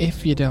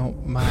if you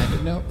don't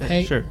mind. No,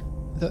 hey, sure.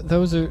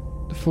 Those are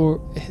for.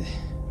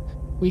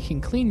 We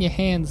can clean your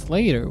hands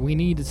later. We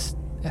need to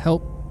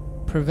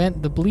help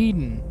prevent the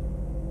bleeding.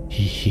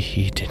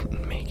 He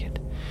didn't make it.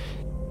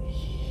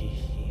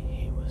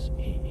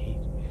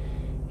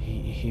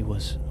 He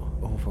was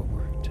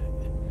overworked.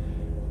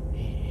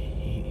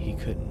 He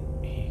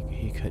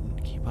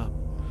couldn't keep up.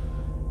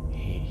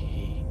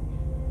 He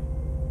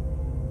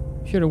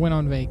should have went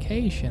on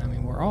vacation. I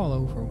mean, we're all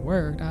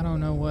overworked. I don't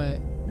know what.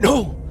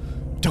 No!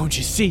 Don't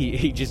you see?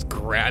 He just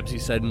grabs you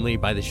suddenly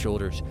by the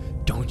shoulders.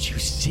 Don't you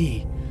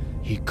see?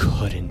 He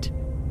couldn't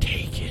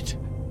take it.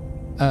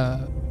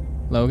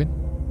 Logan,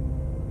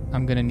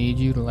 I'm gonna need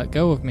you to let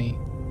go of me.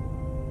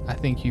 I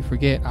think you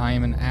forget I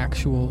am an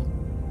actual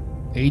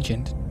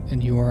agent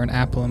and you are an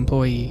Apple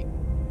employee.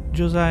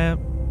 Josiah,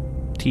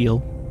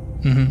 Teal.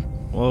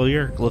 Mm-hmm. Well,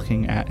 you're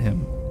looking at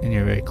him and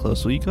you're very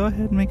close. Will you go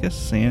ahead and make a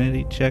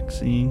sanity check,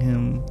 seeing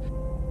him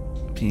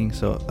being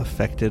so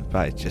affected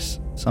by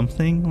just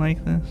something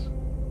like this?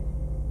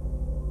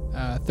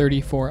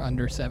 34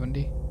 under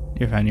 70.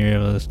 You're fine. You're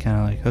able to just kind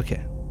of like,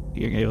 okay,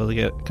 you're able to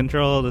get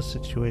control of the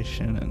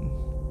situation and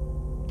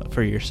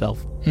for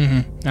yourself.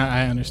 Mm-hmm.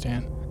 I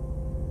understand.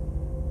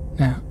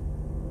 Now,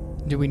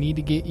 do we need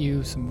to get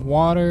you some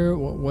water?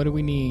 What do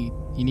we need?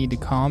 You need to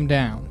calm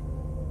down.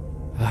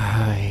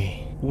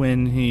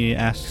 When he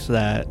asks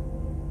that,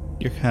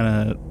 you're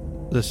kind of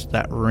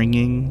that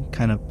ringing,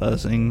 kind of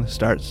buzzing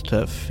starts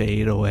to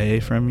fade away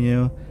from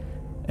you,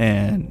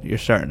 and you're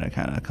starting to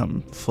kind of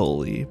come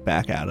fully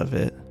back out of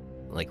it.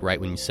 Like right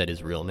when you said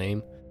his real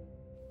name,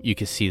 you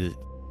can see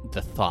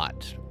the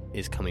thought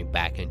is coming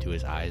back into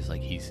his eyes.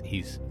 Like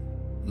he's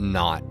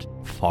not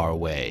far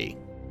away.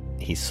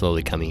 He's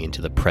slowly coming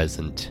into the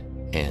present,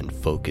 and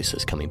focus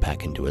is coming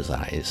back into his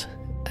eyes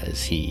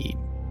as he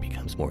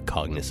becomes more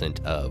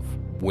cognizant of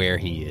where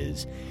he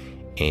is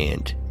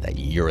and that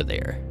you're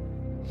there.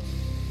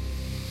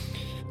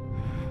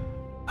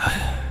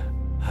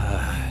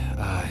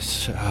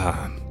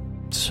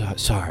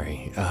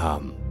 Sorry.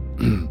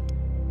 And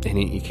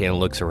he kind of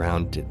looks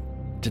around.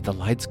 Did the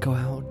lights go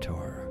out,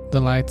 or? The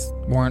lights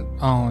weren't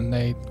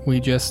on. We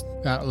just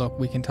got, look,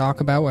 we can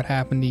talk about what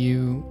happened to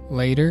you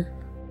later.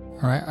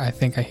 All right, I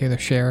think I hear the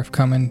sheriff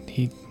coming.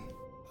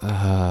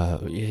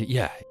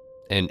 Yeah.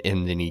 And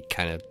then he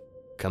kind of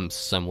becomes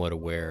somewhat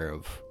aware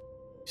of,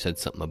 he said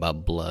something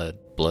about blood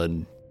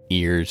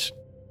ears,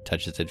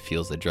 touches it,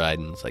 feels it dried,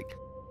 and it's like,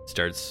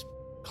 starts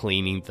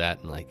cleaning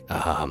that and like,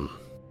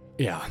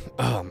 yeah.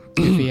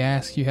 If he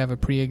asks, you have a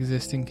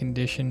pre-existing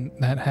condition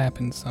that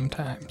happens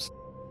sometimes.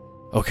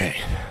 Okay,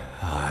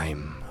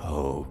 I'm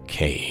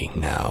okay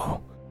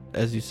now.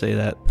 As you say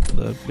that,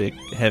 the big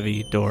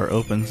heavy door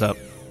opens up,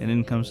 and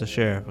in comes the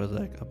sheriff with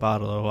like a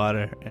bottle of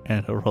water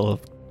and a roll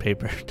of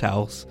paper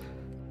towels.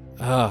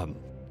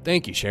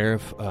 Thank you,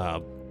 Sheriff.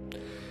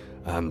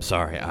 I'm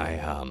sorry,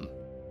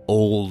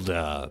 old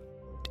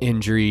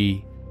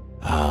injury,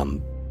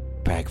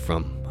 back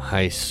from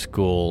high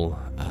school,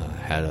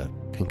 had a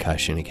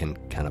concussion. It can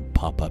kind of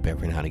pop up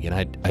every now and again.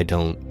 I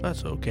don't...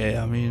 That's okay.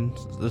 I mean,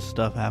 this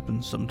stuff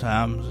happens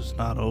sometimes. It's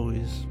not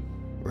always...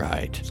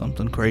 Right.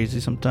 Something crazy.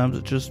 Sometimes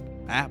it just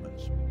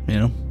happens, you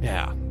know?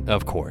 Yeah,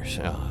 of course.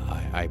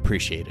 I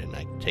appreciate it, and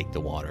I take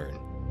the water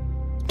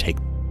and take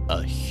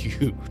a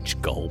huge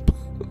gulp.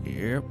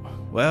 Yep.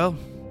 Well,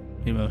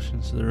 he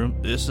motions to the room.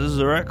 This is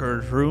the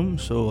records room,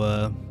 so,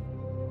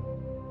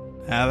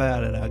 have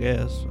at it, I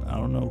guess. I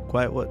don't know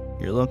quite what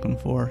you're looking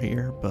for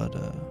here, but,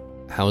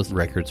 How is the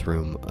records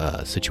room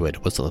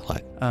situated? What's it look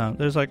like?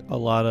 There's like a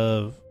lot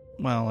of,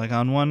 well, like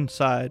on one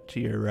side to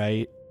your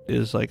right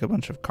is like a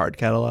bunch of card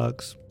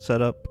catalogs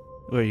set up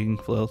where you can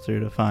flow through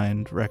to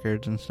find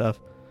records and stuff.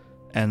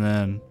 And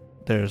then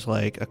there's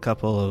like a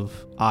couple of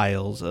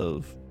aisles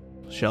of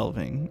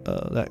shelving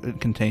that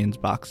contains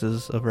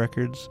boxes of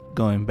records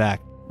going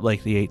back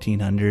like the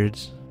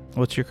 1800s.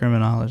 What's your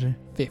criminology?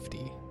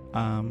 50.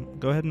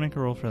 Go ahead and make a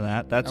roll for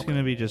that. That's Okay. going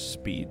to be just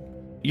speed.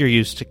 You're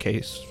used to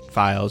case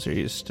files. You're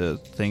used to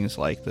things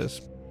like this.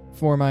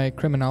 For my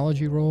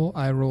criminology roll,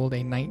 I rolled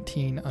a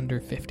 19 under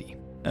 50.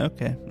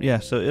 Okay. Yeah,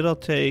 so it'll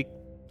take,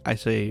 I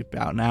say,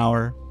 about an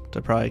hour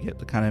to probably get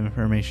the kind of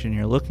information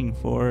you're looking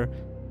for.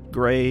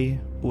 Gray,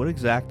 what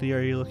exactly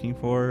are you looking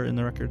for in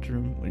the records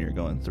room when you're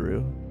going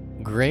through?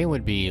 Gray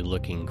would be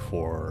looking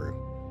for...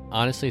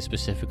 Honestly,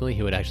 specifically,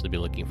 he would actually be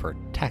looking for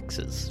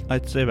taxes.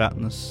 I'd say about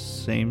in the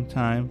same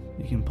time.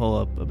 You can pull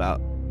up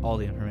about all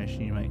the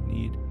information you might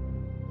need.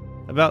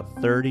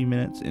 About 30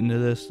 minutes into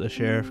this, the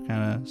sheriff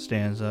kind of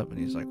stands up and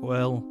he's like,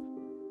 well,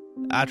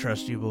 I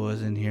trust you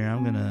boys in here.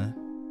 I'm going to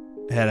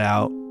head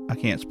out. I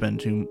can't spend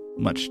too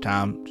much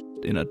time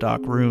in a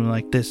dark room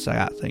like this. I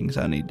got things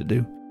I need to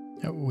do.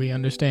 We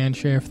understand,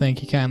 Sheriff.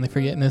 Thank you kindly for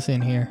getting us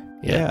in here.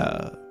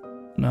 Yeah,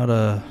 not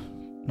a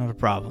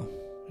problem.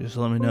 Just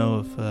let me know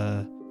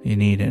if you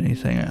need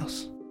anything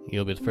else.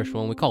 You'll be the first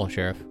one we call,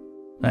 Sheriff.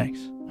 Thanks.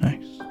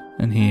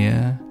 And he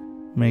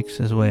makes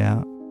his way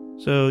out.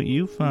 So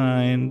you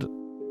find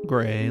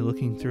Gray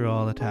looking through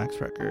all the tax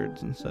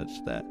records and such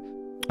that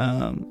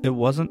it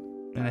wasn't,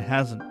 and it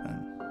hasn't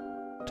been,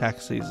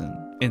 tax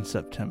season in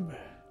September.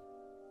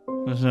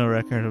 There's no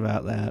record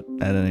about that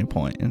at any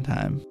point in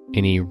time.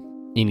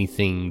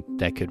 Anything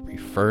that could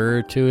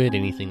refer to it?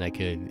 Anything that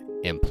could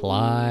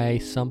imply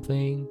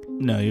something?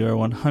 No, you are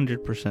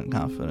 100%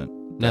 confident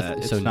that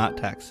it's not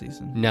tax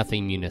season.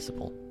 Nothing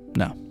municipal?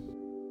 No.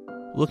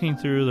 Looking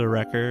through the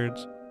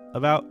records,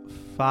 about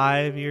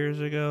 5 years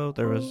ago,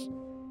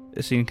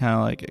 it seemed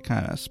it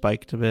kind of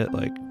spiked a bit,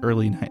 like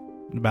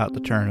about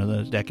the turn of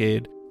the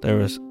decade. There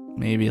was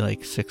maybe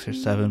like 6 or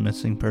 7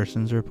 missing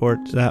persons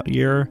reports that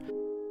year.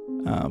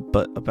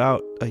 But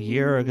about a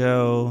year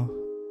ago,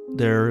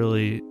 there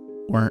really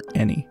weren't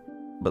any.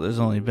 But there's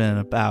only been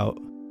about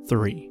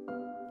 3.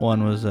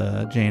 One was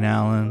Jane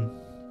Allen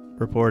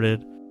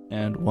reported,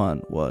 and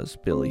one was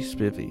Billy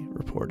Spivey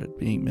reported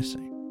being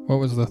missing. What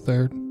was the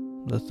third?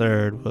 The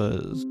third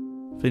was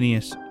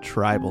Phineas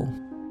Tribal.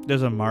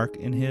 There's a mark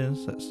in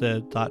his that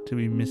said thought to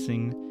be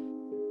missing.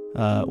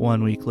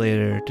 1 week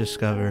later,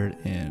 discovered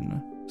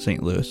in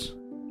St. Louis.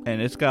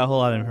 And it's got a whole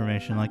lot of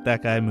information. Like,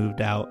 that guy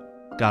moved out,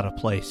 got a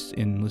place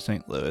in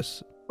St.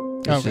 Louis.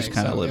 He's just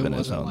kind of living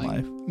his own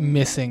life.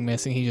 Missing.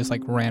 He just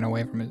ran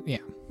away from it. Yeah.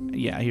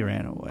 Yeah, he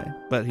ran away.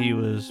 But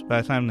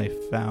by the time they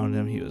found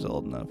him, he was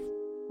old enough.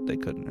 They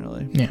couldn't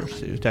really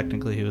pursue.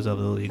 Technically, he was of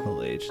the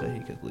legal age that he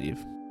could leave.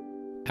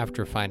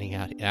 After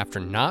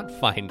not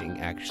finding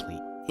actually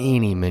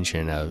any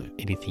mention of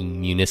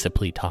anything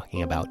municipally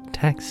talking about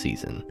tax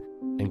season,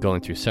 and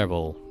going through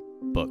several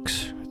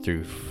books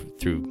through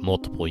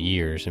multiple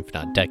years, if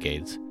not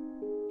decades,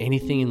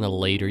 anything in the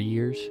later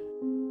years,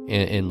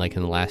 in the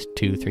last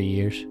 2-3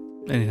 years?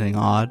 Anything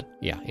odd?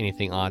 Yeah,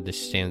 anything odd that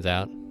stands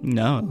out?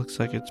 No, it looks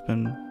like it's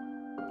been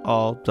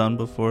all done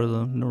before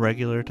the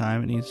regular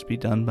time it needs to be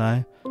done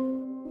by,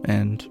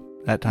 and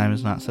that time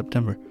is not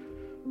September.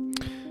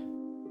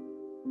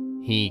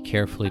 He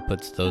carefully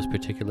puts those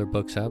particular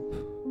books up,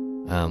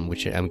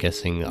 which I'm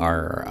guessing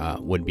are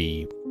would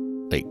be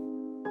like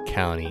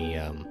county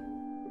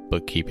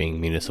bookkeeping,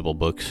 municipal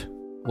books.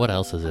 What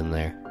else is in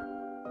there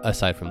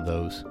aside from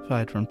those?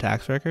 Aside from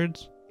tax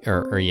records?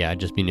 Or yeah,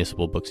 just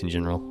municipal books in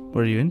general.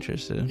 What are you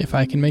interested in? If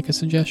I can make a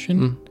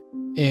suggestion,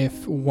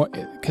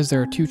 because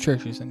there are 2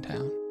 churches in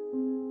town.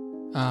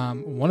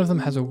 One of them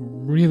has a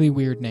really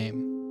weird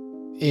name.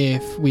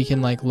 If we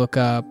can like look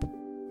up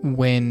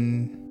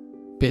when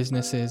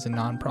businesses and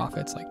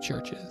nonprofits like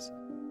churches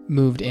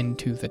moved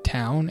into the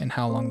town and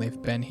how long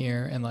they've been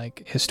here and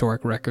like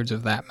historic records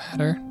of that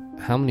matter.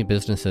 How many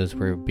businesses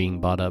were being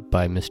bought up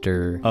by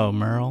Mr.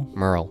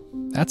 Merle?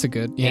 That's a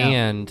good, yeah.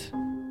 And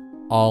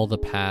all the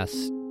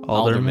past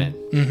aldermen.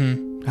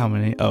 Mm-hmm. How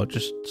many? Oh,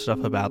 just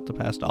stuff about the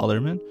past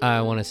aldermen?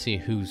 I want to see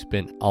who's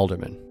been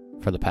alderman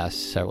for the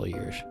past several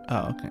years.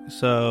 Oh, okay.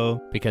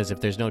 So, because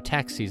if there's no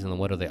tax season, then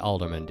what are the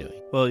aldermen doing?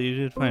 Well, you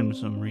did find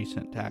some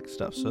recent tax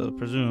stuff, so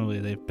presumably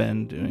they've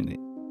been doing the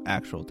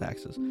actual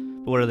taxes.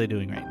 But what are they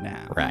doing right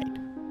now? Right.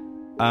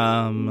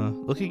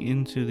 Looking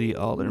into the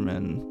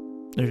aldermen,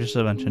 they're just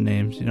a bunch of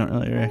names you don't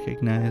really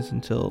recognize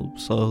until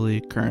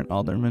slowly current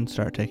aldermen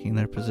start taking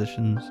their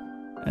positions.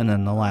 And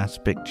then the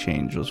last big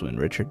change was when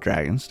Richard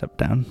Dragon stepped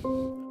down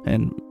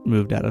and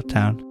moved out of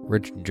town.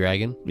 Richard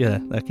Dragon? Yeah,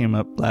 that came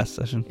up last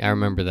session. I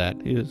remember that.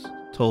 He was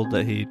told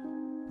that he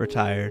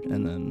retired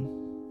and then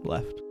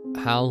left.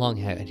 How long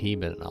had he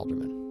been an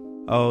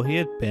alderman? Oh, he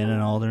had been an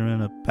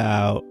alderman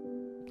about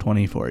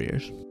 24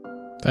 years.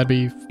 That'd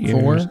be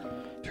 4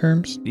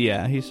 terms?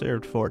 Yeah, he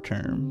served 4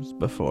 terms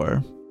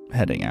before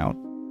heading out.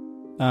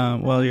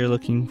 Well, you're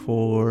looking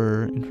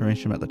for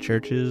information about the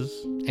churches.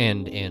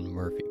 And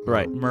Murphy.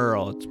 Right,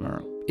 Merle. It's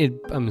Merle.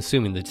 I'm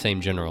assuming the same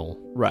general.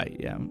 Right,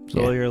 yeah.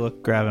 So you're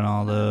grabbing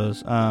all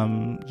those.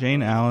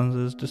 Jane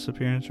Allen's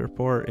disappearance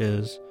report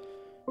is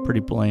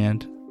pretty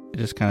bland. It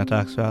just kind of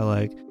talks about,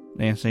 like,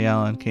 Nancy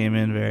Allen came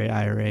in very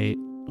irate.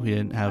 We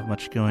didn't have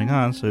much going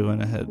on, so we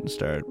went ahead and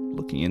started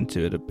looking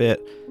into it a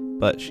bit.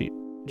 But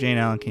Jane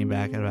Allen came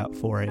back at about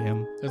 4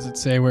 a.m. Does it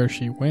say where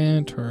she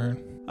went, or...?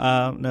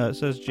 No, it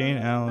says Jane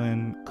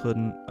Allen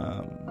couldn't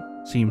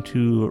seem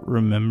to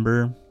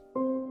remember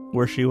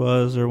where she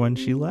was or when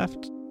she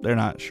left. They're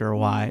not sure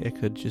why. It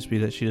could just be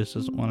that she just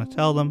doesn't want to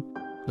tell them,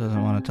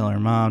 doesn't want to tell her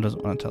mom,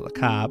 doesn't want to tell the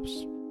cops.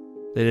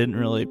 They didn't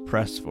really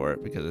press for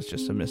it because it's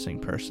just a missing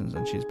persons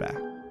and she's back.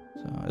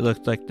 So it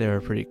looked like they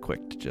were pretty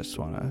quick to just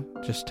want to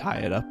just tie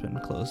it up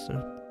and close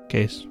the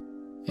case.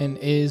 And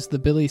is the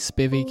Billy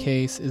Spivey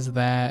case, is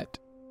that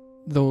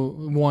the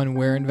one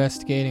we're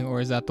investigating, or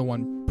is that the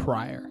one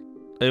prior?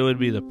 It would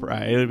be the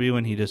prior. It would be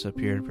when he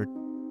disappeared for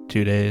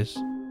 2 days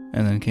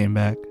and then came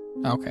back.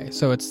 Okay,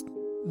 so it's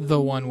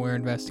the one we're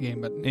investigating,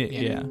 but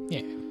yeah.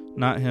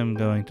 Not him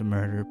going to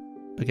murder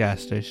a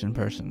gas station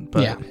person,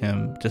 but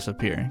him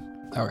disappearing.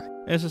 Okay.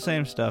 It's the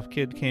same stuff.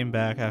 Kid came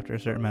back after a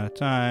certain amount of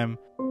time,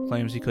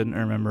 claims he couldn't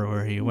remember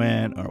where he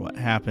went or what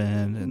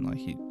happened, and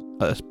like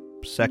a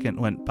second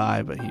went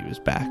by, but he was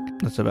back.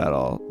 That's about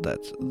all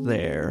that's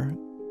there.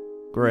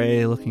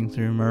 Gray looking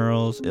through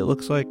Merle's. It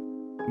looks like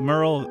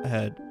Merle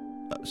had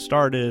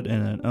started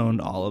and owned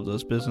all of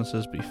those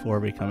businesses before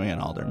becoming an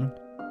alderman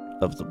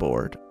of the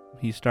board.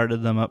 He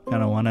started them up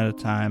kind of one at a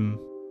time,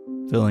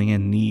 filling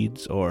in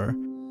needs or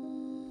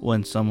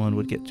when someone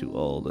would get too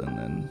old, and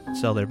then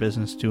sell their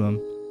business to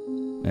him,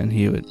 and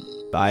he would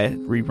buy it,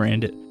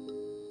 rebrand it.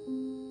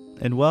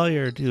 And while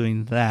you're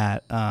doing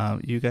that,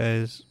 you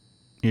guys,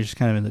 you're just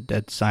kind of in the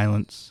dead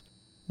silence.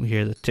 We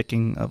hear the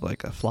ticking of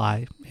like a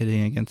fly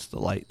hitting against the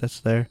light that's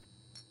there,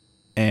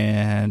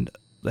 and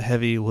the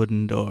heavy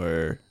wooden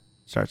door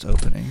starts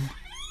opening.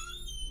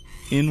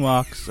 In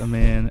walks a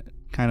man,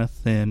 kind of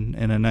thin,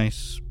 in a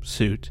nice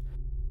suit.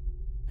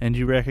 And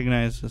you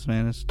recognize this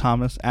man as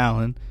Thomas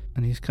Allen.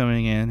 And he's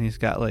coming in. He's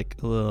got like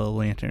a little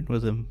lantern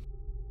with him.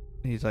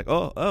 He's like,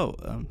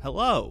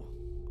 hello.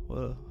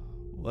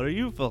 What are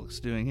you folks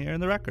doing here in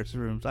the records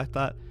rooms? I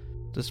thought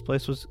this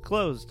place was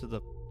closed to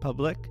the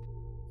public.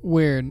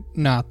 We're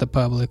not the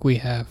public. We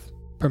have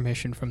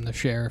permission from the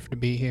sheriff to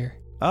be here.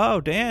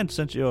 Oh, Dan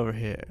sent you over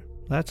here.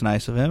 That's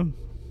nice of him.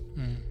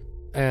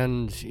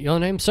 And your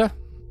name, sir?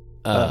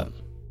 Thomas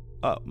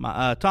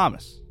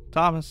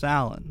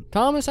Allen.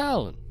 Thomas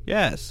Allen.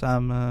 Yes,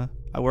 I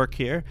work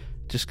here.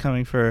 Just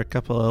coming for a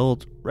couple of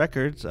old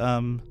records.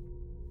 Who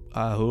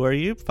are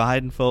you?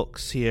 Fine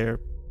folks here.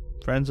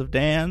 Friends of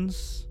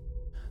Dan's?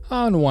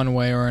 In one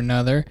way or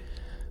another.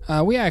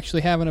 We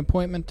actually have an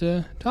appointment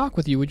to talk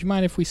with you. Would you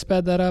mind if we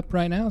sped that up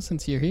right now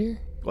since you're here?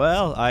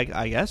 Well,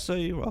 I guess so.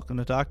 You're welcome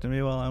to talk to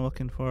me while I'm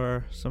looking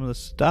for some of the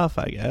stuff,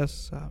 I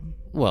guess.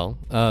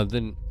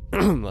 Then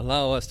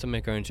allow us to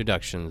make our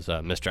introductions,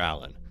 Mr.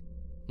 Allen.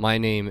 My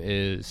name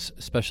is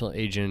Special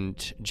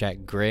Agent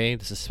Jack Gray.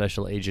 This is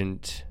Special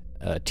Agent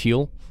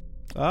Teal.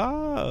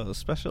 Oh,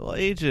 Special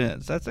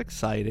Agents. That's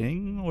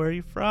exciting. Where are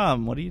you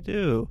from? What do you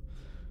do?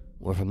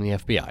 We're from the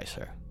FBI,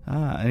 sir.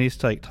 And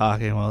he's like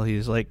talking while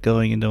he's like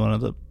going into one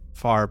of the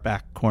far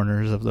back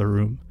corners of the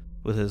room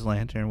with his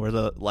lantern where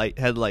the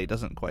headlight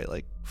doesn't quite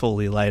like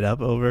fully light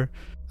up over.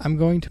 I'm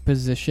going to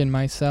position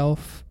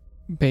myself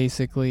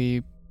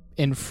basically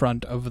in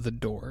front of the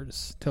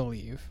doors to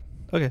leave.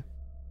 Okay.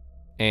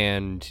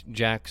 And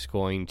Jack's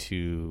going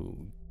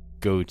to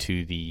go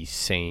to the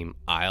same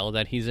aisle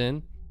that he's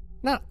in.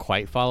 Not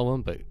quite follow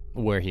him, but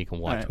where he can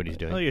watch what he's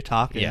doing. Oh, you're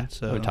talking. Yeah,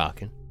 so. I'm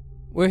talking.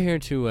 We're here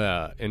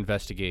to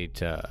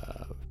investigate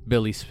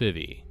Billy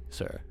Spivey,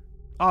 sir.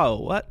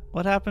 Oh,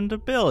 what happened to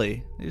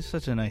Billy? He's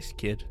such a nice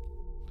kid.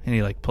 And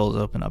he pulls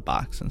open a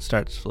box and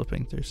starts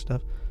flipping through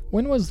stuff.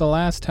 When was the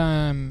last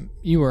time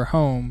you were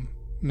home,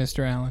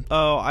 Mr. Allen?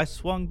 Oh, I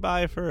swung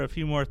by for a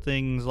few more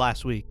things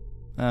last week.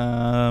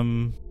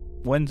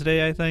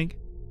 Wednesday, I think.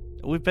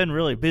 We've been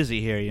really busy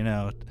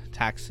here,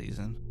 tax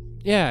season.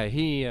 Yeah,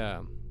 he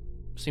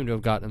seemed to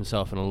have gotten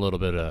himself in a little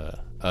bit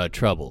of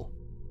trouble.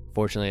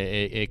 Fortunately,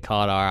 it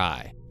caught our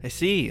eye. I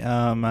see.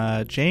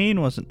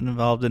 Jane wasn't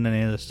involved in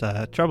any of this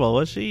trouble,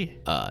 was she?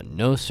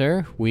 No,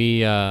 sir.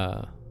 We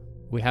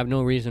have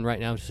no reason right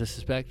now to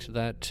suspect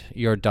that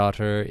your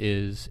daughter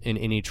is in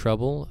any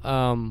trouble.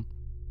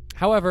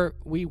 However,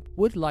 we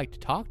would like to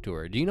talk to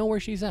her. Do you know where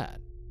she's at?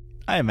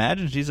 I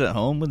imagine she's at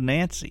home with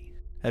Nancy.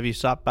 Have you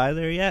stopped by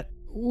there yet?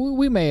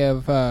 We may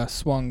have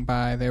swung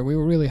by there. We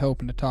were really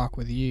hoping to talk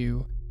with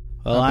you.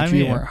 Well, but I'm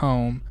you here. weren't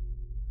home.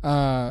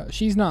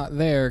 She's not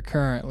there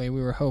currently.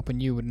 We were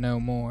hoping you would know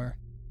more.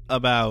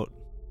 About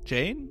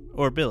Jane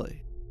or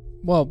Billy?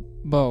 Well,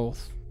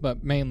 both,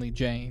 but mainly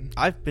Jane.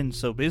 I've been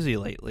so busy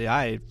lately,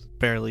 I've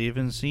barely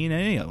even seen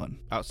anyone.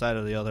 Outside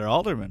of the other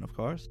aldermen, of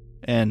course.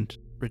 And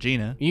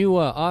Regina. You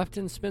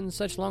often spend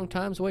such long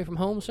times away from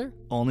home, sir?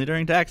 Only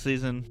during tax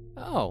season.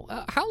 Oh,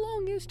 how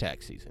long is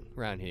tax season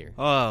around here?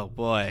 Oh,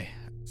 boy.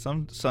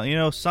 Some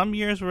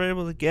years we're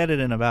able to get it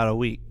in about a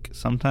week.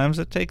 Sometimes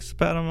it takes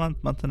about a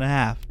month and a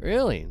half.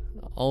 Really?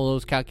 All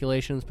those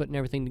calculations, putting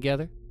everything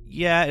together?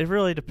 Yeah, it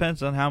really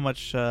depends on how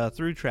much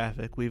through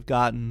traffic we've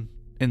gotten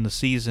in the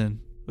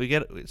season. We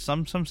get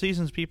some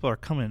seasons people are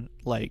coming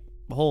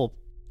whole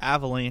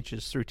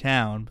avalanches through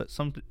town, but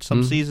some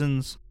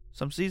seasons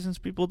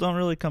people don't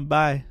really come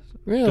by.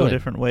 Really? Go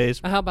different ways.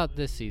 How about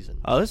this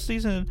season? This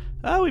season,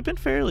 we've been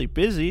fairly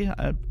busy.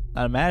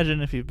 I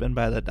imagine if you've been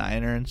by the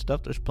diner and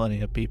stuff, there's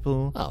plenty of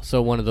people. Oh,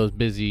 so one of those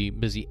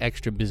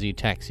extra busy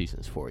tax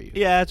seasons for you.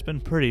 Yeah, it's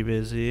been pretty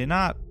busy.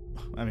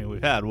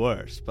 We've had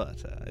worse,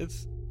 but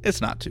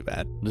it's not too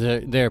bad.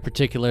 Is there a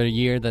particular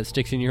year that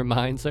sticks in your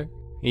mind, sir?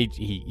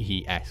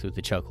 He asks with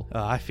a chuckle.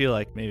 I feel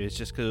like maybe it's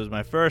just because it was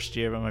my first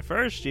year, but my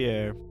first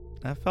year,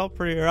 that felt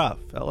pretty rough.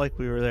 Felt like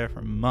we were there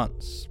for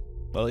months.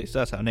 Well, at least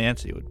that's how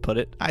Nancy would put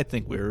it. I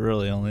think we were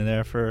really only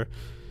there for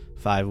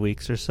 5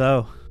 weeks or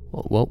so.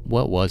 What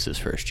was his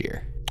first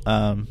year?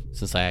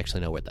 Since I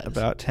actually know where that is.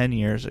 About 10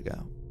 years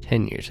ago.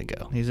 10 years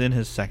ago. He's in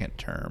his second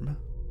term.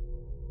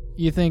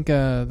 You think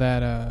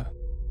that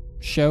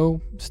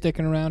show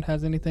sticking around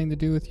has anything to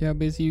do with how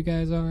busy you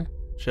guys are?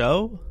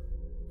 Show?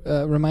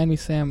 Remind me,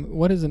 Sam,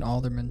 what is an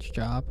alderman's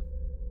job?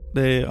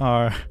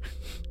 They're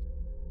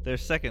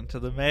second to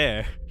the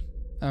mayor.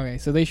 Okay,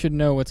 so they should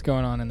know what's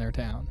going on in their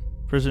town.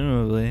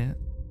 Presumably.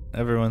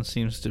 Everyone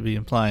seems to be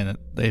implying that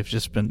they've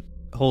just been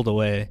holed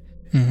away.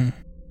 Mm-hmm.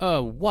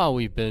 While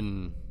we've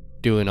been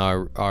doing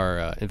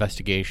our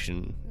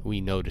investigation,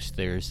 we noticed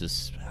there's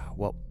this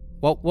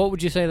what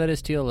would you say that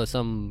is, Teal?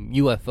 Some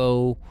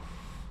UFO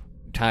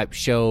type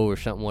show or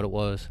something? What it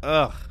was?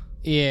 Ugh.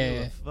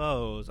 Yeah.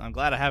 UFOs. I'm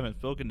glad I haven't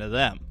spoken to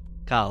them.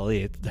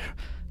 Golly,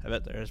 I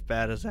bet they're as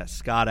bad as that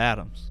Scott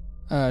Adams.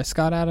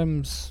 Scott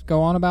Adams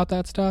go on about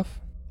that stuff?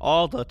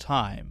 All the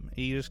time.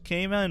 He just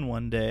came in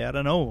one day out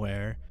of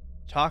nowhere,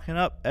 talking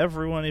up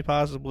everyone he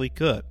possibly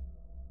could.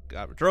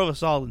 God, drove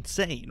us all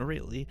insane,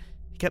 really.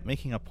 He kept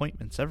making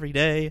appointments every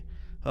day.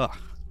 Ugh,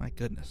 my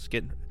goodness,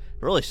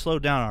 really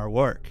slowed down our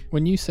work.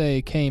 When you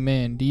say came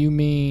in, do you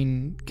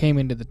mean came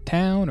into the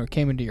town or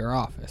came into your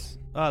office?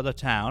 The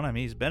town.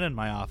 He's been in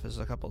my office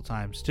a couple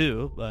times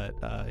too, but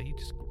he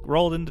just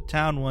rolled into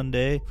town one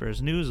day for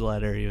his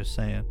newsletter. He was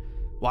saying,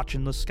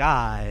 "Watching the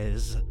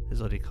skies"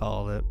 is what he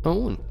called it.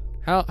 Oh,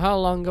 how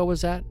long ago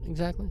was that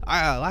exactly?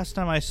 Last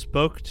time I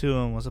spoke to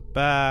him was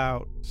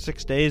about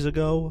 6 days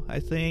ago, I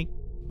think.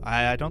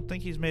 I don't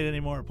think he's made any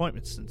more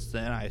appointments since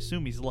then. I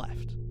assume he's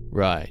left.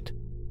 Right.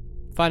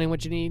 Finding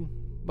what you need,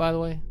 by the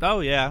way?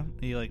 Oh, yeah.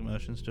 He,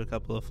 motions to a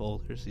couple of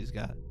folders he's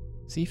got.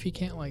 See if you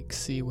can't,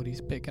 see what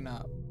he's picking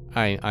up.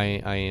 I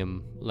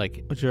am,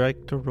 Would you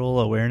like to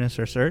roll awareness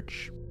or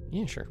search?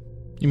 Yeah, sure.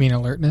 You mean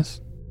alertness?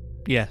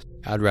 Yes.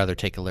 I'd rather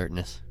take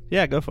alertness.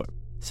 Yeah, go for it.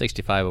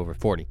 65 over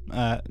 40.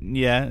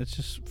 Yeah, it's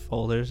just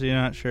folders. You're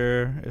not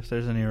sure if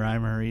there's any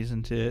rhyme or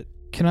reason to it.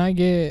 Can I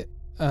get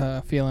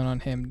a feeling on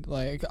him?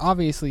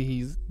 Obviously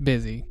he's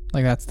busy.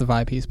 That's the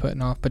vibe he's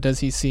putting off. But does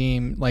he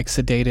seem,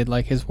 sedated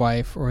like his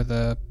wife or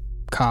the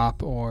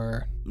cop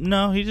or...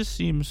 No, he just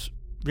seems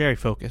very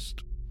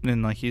focused.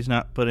 And, he's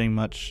not putting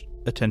much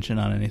attention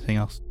on anything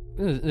else.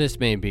 This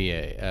may be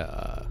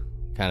a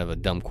kind of a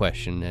dumb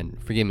question,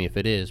 and forgive me if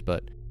it is,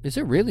 but does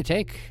it really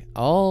take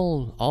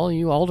all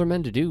you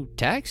aldermen to do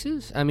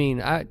taxes? I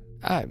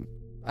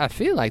I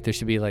feel like there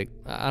should be, like,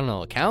 I don't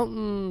know,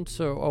 accountants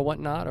or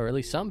whatnot, or at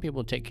least some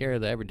people take care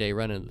of the everyday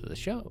running of the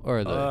show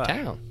or the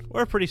town.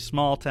 We're a pretty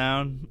small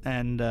town,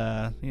 and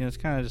it's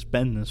kind of just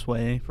been this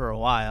way for a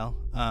while.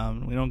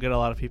 We don't get a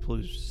lot of people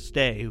who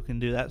stay who can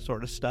do that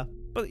sort of stuff.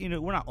 But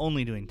we're not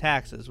only doing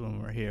taxes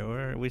when we're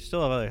here. We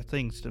still have other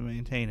things to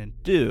maintain and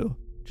do.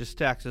 Just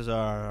taxes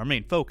are our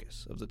main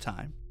focus of the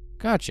time.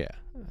 Gotcha.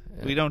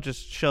 We don't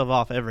just shove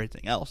off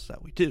everything else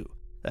that we do.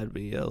 That'd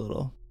be a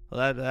little.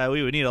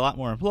 We would need a lot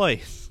more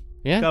employees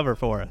to cover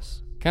for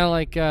us. Kind of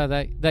like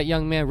that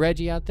young man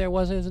Reggie out there.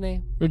 What's his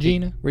name?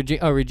 Regina.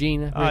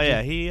 Regina. Oh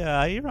yeah,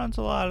 he runs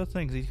a lot of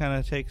things. He kind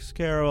of takes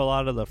care of a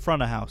lot of the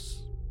front of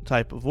house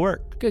type of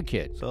work. Good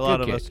kid. So a lot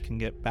of us can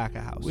get back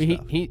of house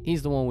stuff.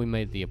 He's the one we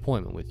made the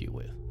appointment with you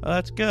with. Oh,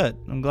 that's good.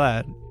 I'm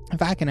glad.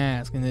 If I can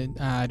ask, and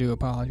I do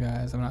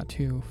apologize, I'm not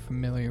too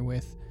familiar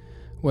with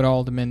what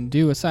aldermen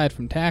do aside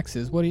from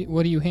taxes. What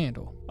do you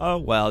handle? Oh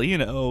well,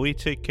 we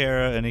take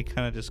care of, and he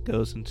kind of just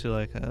goes into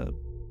like a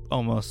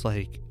almost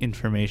like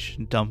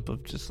information dump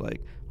of just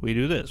like, we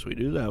do this, we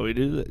do that, we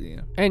do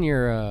that. And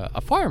you're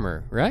a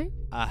farmer, right?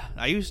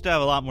 I used to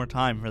have a lot more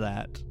time for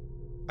that.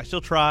 I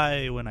still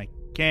try when I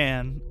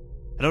can.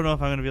 I don't know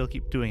if I'm going to be able to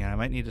keep doing it. I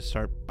might need to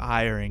start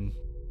hiring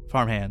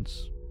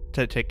farmhands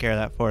to take care of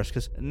that for us,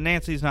 because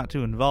Nancy's not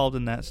too involved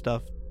in that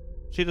stuff.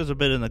 She does a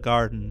bit in the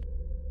garden.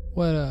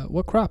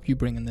 What crop you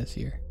bringing this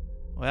year?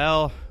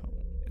 Well,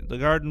 the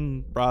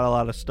garden brought a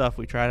lot of stuff.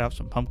 We tried out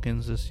some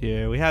pumpkins this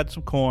year. We had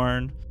some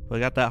corn. We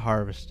got that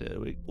harvested.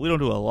 We don't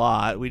do a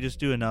lot. We just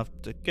do enough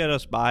to get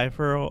us by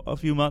for a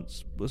few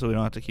months, so we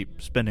don't have to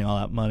keep spending all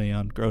that money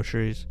on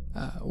groceries.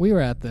 We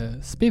were at the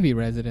Spivey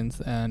residence,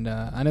 and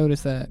I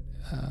noticed that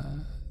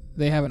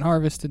they haven't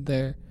harvested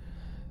their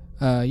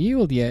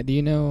yield yet. Do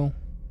you know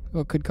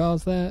what could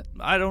cause that?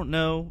 I don't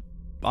know.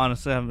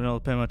 Honestly, I haven't been able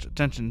to pay much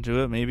attention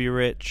to it. Maybe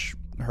Rich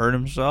hurt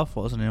himself,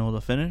 wasn't able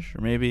to finish,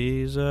 or maybe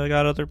he's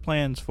got other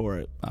plans for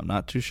it. I'm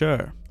not too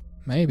sure.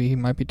 Maybe he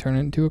might be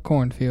turning it into a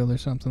cornfield or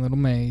something, little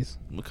maze.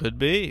 Could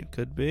be.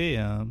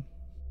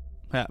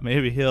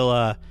 Maybe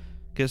he'll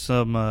get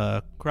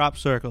some crop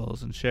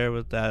circles and share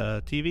with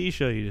that TV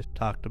show you just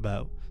talked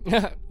about.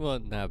 Well,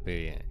 that'd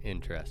be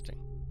interesting.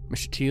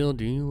 Mr. Teal,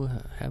 do you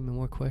have any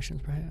more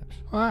questions, perhaps?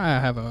 Well, I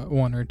have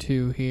one or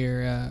two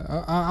here.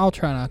 I'll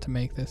try not to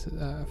make this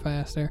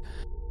faster.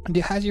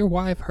 Has your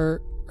wife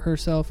hurt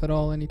herself at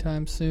all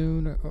anytime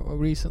soon or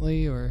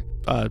recently, or?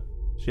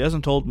 She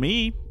hasn't told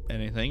me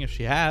anything. If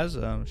she has,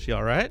 she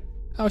all right?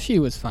 Oh, she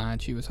was fine.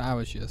 I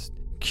was just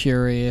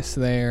curious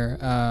there.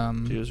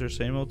 She was her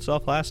same old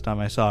self last time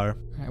I saw her.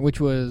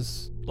 Which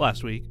was?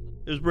 Last week.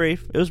 It was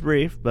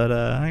brief, but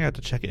I got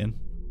to check in.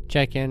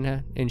 Check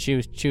in, and she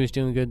was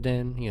doing good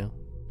then.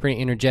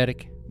 Pretty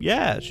energetic.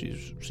 Yeah,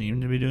 she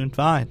seemed to be doing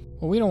fine.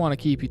 Well, we don't want to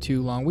keep you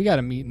too long. We got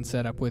a meeting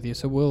set up with you,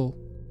 so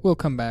we'll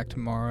come back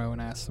tomorrow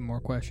and ask some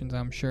more questions,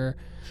 I'm sure.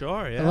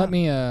 Sure, yeah. Let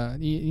me,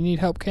 you need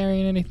help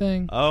carrying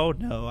anything? Oh,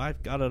 no,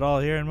 I've got it all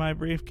here in my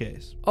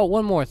briefcase. Oh,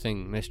 one more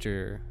thing,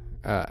 Mr.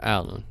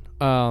 Allen.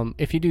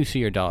 If you do see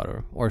your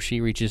daughter, or she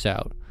reaches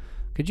out,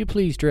 could you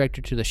please direct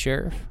her to the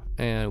sheriff?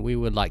 And we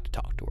would like to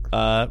talk to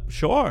her.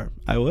 Sure,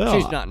 I will.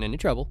 She's not in any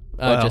trouble.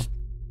 Just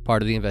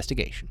part of the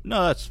investigation.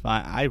 No, that's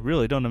fine. I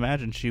really don't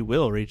imagine she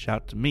will reach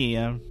out to me.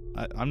 I'm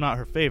not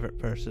her favorite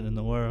person in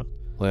the world.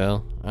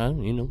 Well,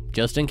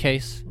 just in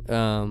case.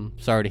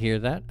 Sorry to hear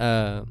that.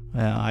 Well,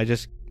 I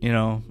just,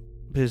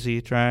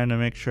 busy trying to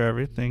make sure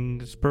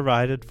everything's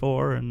provided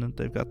for and that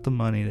they've got the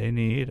money they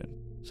need. And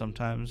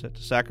sometimes have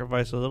to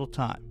sacrifice a little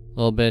time. A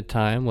little bit of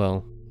time.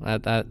 Well,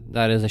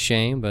 that is a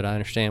shame, but I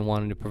understand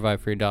wanting to provide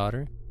for your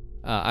daughter.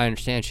 I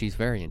understand she's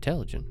very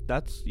intelligent.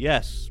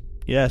 Yes.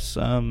 She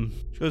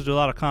goes to a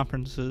lot of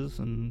conferences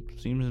and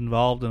seems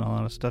involved in a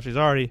lot of stuff.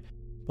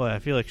 I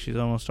feel like she's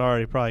almost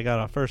already probably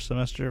got a first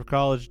semester of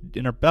college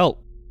in her belt.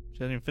 She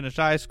hasn't even finished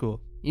high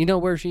school. You know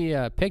where she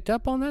picked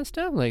up on that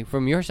stuff? Like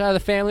from your side of the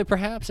family,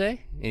 perhaps, eh?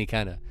 And he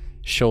kind of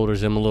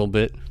shoulders him a little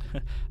bit.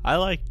 I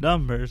like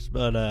numbers,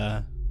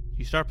 but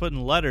you start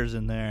putting letters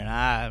in there,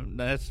 and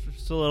that's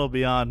just a little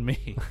beyond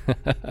me.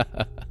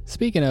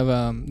 Speaking of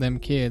them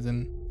kids,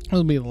 and this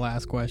will be the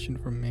last question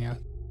from me, I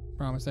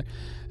promise there.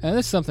 And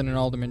this is something an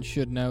alderman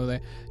should know.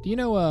 Do you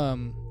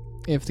know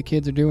if the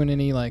kids are doing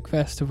any like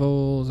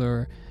festivals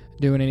or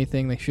doing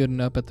anything they shouldn't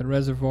up at the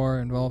reservoir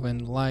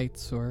involving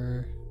lights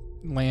or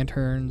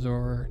lanterns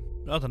or?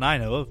 Nothing I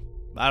know of.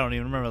 I don't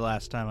even remember the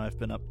last time I've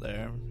been up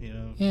there.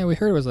 Yeah, we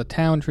heard it was a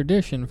town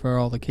tradition for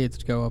all the kids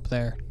to go up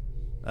there.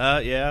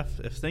 Yeah.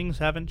 If things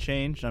haven't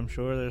changed, I'm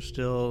sure they're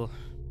still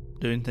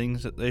doing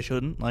things that they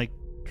shouldn't, like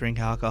drink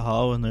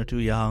alcohol when they're too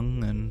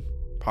young and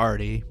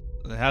party.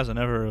 It hasn't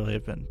ever really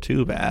been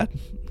too bad.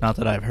 Not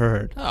that I've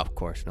heard. Oh, of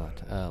course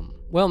not.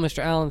 Well, Mr.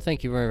 Allen,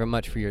 thank you very, very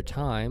much for your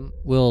time.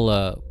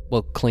 We'll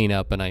clean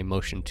up, and I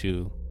motion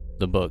to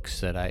the books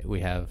that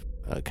we have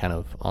kind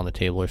of on the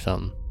table or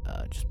something.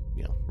 Just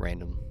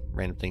random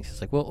things.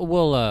 It's like we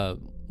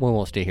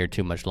won't stay here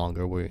too much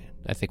longer.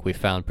 I think we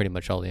found pretty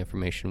much all the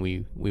information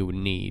we would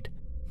need.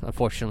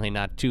 Unfortunately,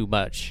 not too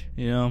much.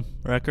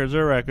 Records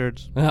are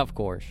records. Of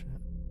course.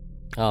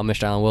 Oh,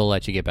 Mr. Allen, we'll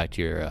let you get back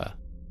to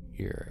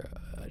your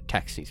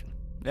tax season.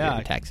 Yeah,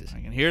 Your taxes. I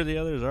can hear the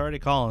others already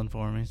calling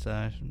for me, so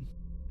I should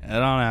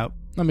head on out.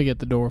 Let me get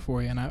the door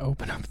for you, and I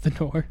open up the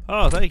door.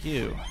 Oh, thank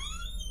you.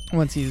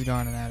 Once he's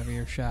gone and out of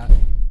earshot.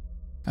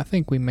 I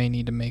think we may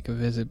need to make a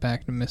visit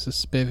back to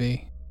Mrs.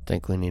 Spivey.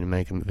 Think we need to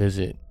make him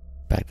visit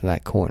back to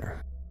that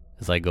corner.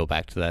 As I go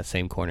back to that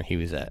same corner he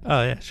was at.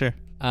 Oh, yeah, sure.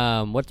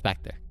 What's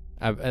back there?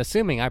 I'm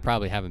assuming I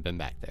probably haven't been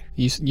back there.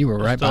 You were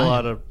right Still by a him.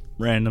 lot of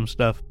random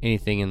stuff.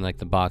 Anything in like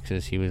the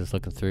boxes he was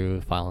looking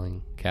through,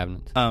 filing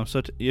cabinets?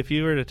 So if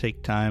you were to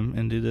take time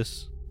and do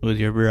this with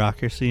your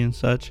bureaucracy and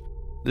such,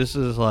 this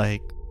is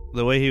like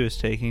the way he was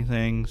taking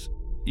things.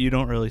 You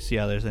don't really see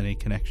how there's any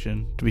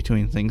connection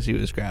between things he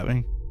was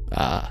grabbing.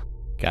 Ah,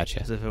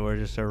 gotcha. As if it were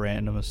just a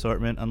random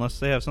assortment, unless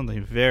they have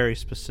something very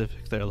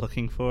specific they're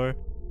looking for.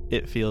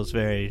 It feels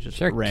very just Is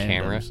there random.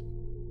 cameras?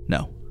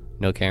 No,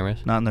 No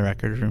cameras? not in the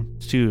record room.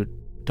 It's too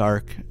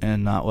dark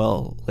and not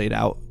well laid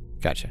out.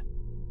 Gotcha.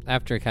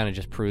 After kind of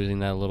just perusing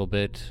that a little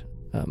bit,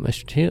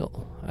 Mr.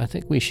 Teal, I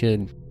think we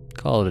should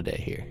call it a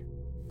day here.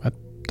 I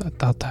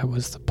thought that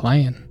was the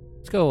plan.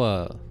 Let's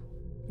go,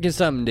 get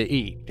something to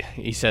eat,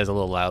 he says a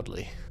little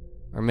loudly.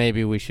 Or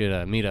maybe we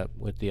should meet up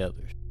with the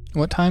others.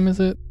 What time is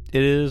it?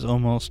 It is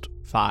almost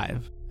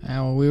 5.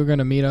 Well, we were going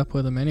to meet up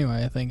with him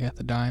anyway, I think, at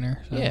the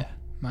diner. So Yeah.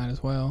 might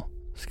as well.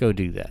 Let's go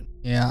do that.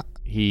 Yeah.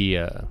 He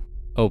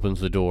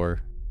opens the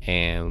door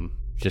and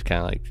just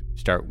kind of like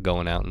start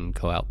going out and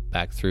go out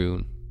back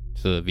through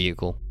to the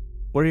vehicle.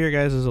 What are your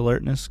guys'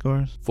 alertness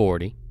scores?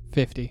 40.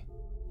 50.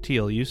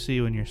 Teal, you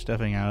see when you're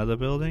stepping out of the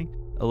building,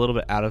 a little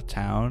bit out of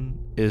town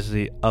is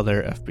the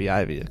other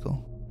FBI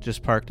vehicle,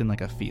 just parked in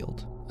like a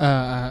field.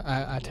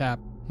 I tap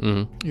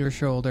Mm-hmm. your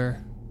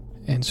shoulder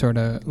and sort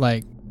of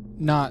like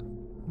not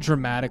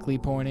dramatically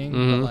pointing,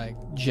 Mhm. but like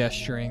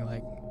gesturing,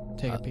 like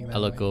take a peek. I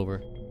look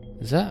over.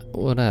 Is that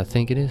what I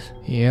think it is?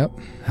 Yep.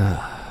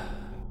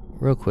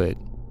 Real quick,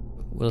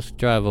 let's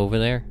drive over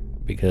there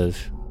because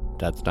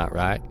that's not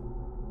right.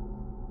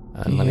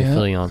 And let me Yeah.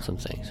 fill you on some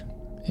things.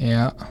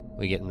 Yeah.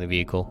 We get in the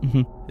vehicle.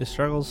 It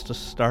struggles to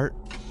start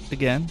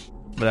again,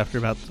 but after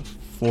about the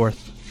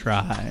 4th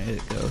try,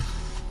 it goes.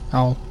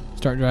 I'll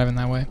start driving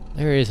that way.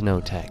 There is no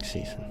tax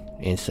season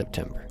in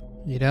September.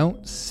 You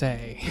don't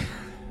say.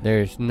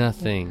 There's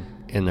nothing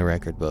in the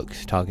record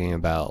books talking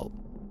about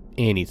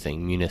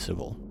anything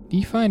municipal. Do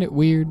you find it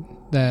weird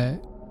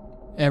that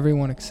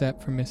everyone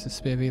except for Mrs.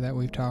 Spivey that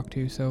we've talked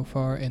to so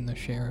far, and the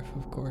sheriff,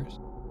 of course,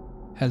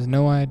 has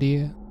no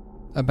idea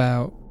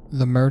about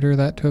the murder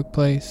that took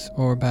place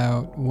or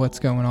about what's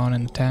going on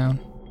in the town?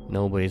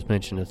 Nobody's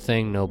mentioned a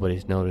thing.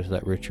 Nobody's noticed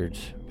that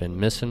Richard's been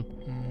missing.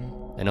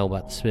 They know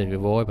about the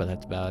Spivey boy, but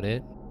that's about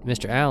it.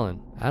 Mr. Allen,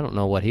 I don't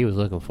know what he was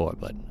looking for,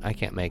 but I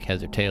can't make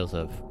heads or tails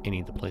of any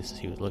of the places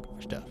he was looking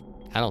for stuff.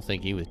 I don't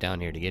think he was down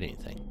here to get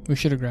anything. We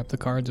should have grabbed the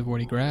cards of what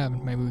he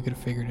grabbed. Maybe we could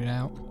have figured it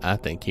out. I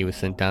think he was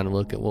sent down to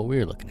look at what we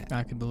were looking at.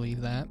 I could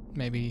believe that.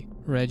 Maybe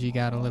Reggie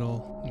got a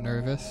little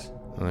nervous.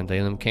 And they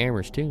them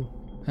cameras, too.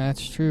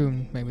 That's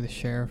true. Maybe the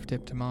sheriff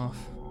tipped him off.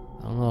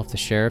 I don't know if the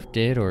sheriff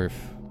did or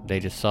if they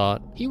just saw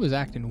it. He was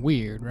acting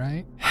weird,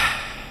 right?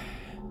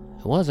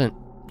 It wasn't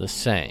the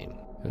same.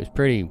 It was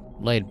pretty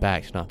laid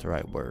back's not the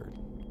right word.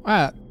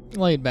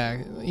 Laid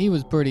back. He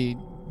was pretty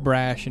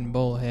brash and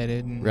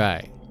bullheaded and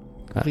Right.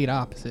 complete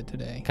opposite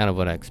today. Kind of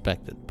what I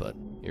expected, but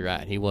you're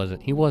right. He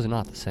was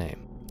not the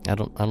same. I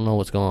don't know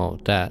what's going on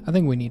with that. I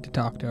think we need to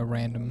talk to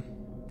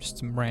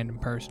some random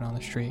person on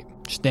the street.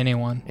 Just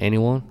anyone.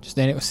 Anyone?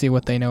 See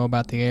what they know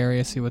about the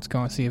area, see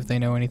if they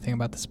know anything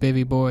about the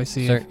Spivey boy, Is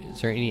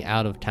there any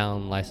out of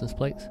town license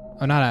plates?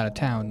 Oh, not out of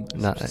town.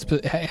 Not-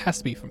 It has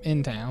to be from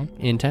in town.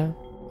 In town?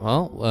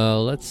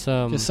 Well, let's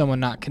Just someone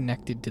not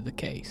connected to the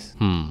case.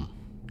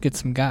 Get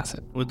some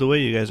gossip. With the way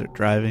you guys are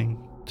driving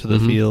to the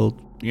Mhm.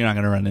 field, you're not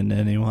going to run into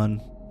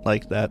anyone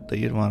like that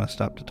you'd want to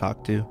stop to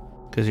talk to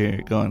because you're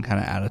going kind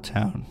of out of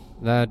town.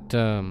 That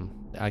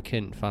I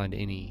couldn't find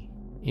any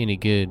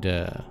good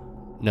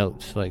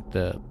notes. Like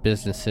the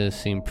businesses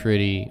seem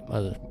pretty.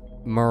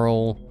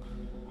 Merle,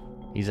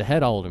 he's a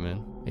head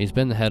alderman. He's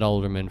been the head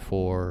alderman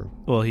for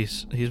Well,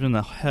 he's been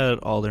the head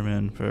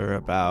alderman for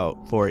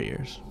about 4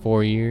 years.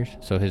 4 years.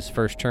 So his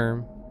first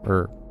term,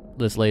 or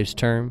this latest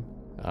term,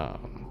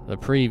 the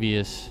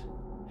previous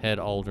head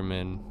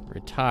alderman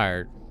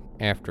retired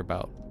after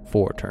about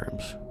 4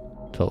 terms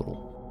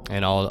total.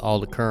 And all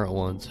the current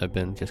ones have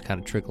been just kind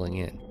of trickling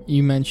in.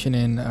 You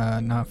mentioning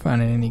not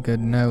finding any good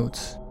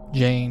notes.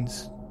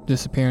 Jane's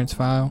disappearance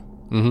file.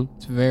 Mm-hmm.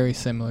 It's very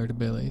similar to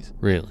Billy's.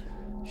 Really?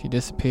 She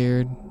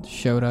disappeared,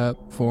 showed up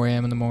 4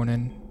 a.m. in the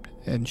morning,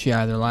 and she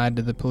either lied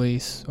to the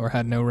police or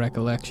had no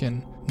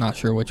recollection. Not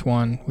sure which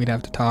one. We'd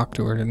have to talk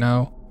to her to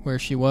know where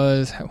she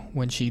was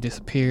when she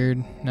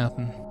disappeared.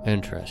 Nothing.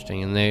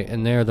 Interesting.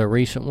 And they're the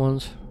recent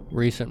ones?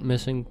 Recent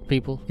missing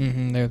people?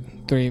 They're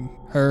 3.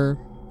 Her,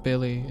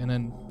 Billy, and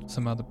then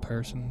some other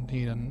person.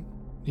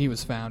 He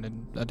was found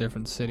in a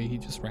different city. He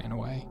just ran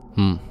away.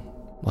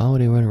 Why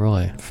would he run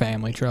away?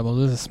 Family trouble.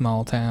 This is a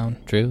small town.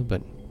 True,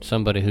 but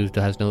somebody who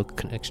has no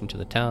connection to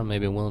the town may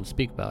be willing to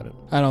speak about it.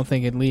 I don't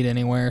think it'd lead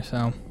anywhere,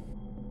 so...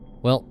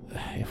 Well,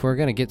 if we're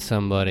going to get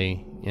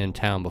somebody in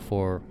town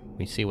before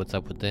we see what's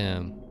up with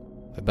them,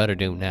 we better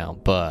do now,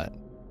 but...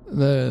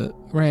 The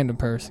random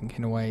person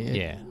can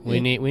wait. We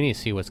need to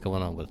see what's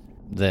going on with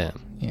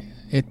them. Yeah,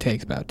 it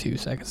takes about 2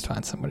 seconds to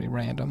find somebody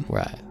random.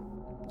 Right.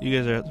 You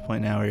guys are at the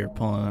point now where you're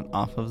pulling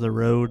off of the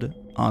road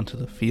onto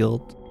the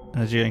field.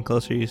 As you're getting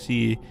closer, you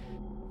see,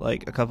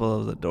 like, a couple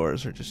of the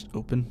doors are just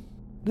open.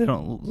 They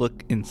don't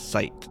look in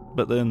sight,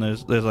 but then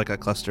there's like a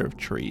cluster of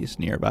trees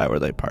nearby where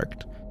they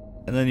parked.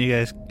 And then you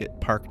guys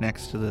get parked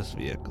next to this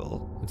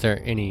vehicle. Is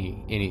there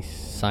any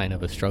sign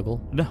of a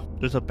struggle? No,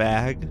 there's a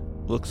bag.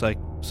 Looks like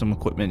some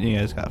equipment you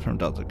guys got from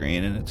Delta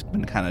Green, and it's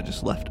been kind of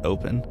just left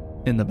open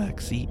in the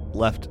back seat,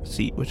 left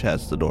seat, which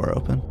has the door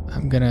open.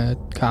 I'm gonna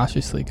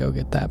cautiously go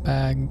get that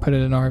bag and put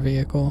it in our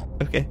vehicle.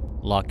 Okay.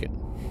 Lock it.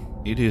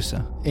 You do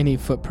so. Any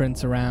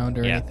footprints around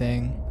or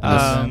anything?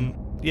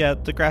 Yeah,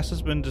 the grass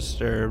has been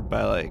disturbed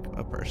by like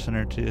a person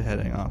or two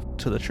heading off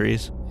to the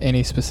trees.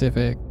 Any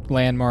specific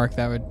landmark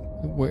that would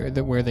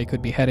where they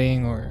could be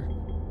heading, or?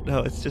 No,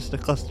 it's just a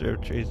cluster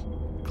of trees.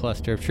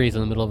 Cluster of trees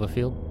in the middle of a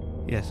field?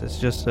 Yes, it's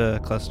just a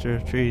cluster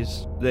of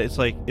trees. It's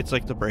like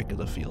the break of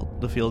the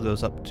field. The field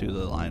goes up to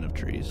the line of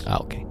trees. Ah,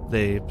 okay.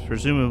 They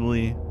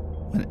presumably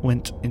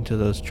went into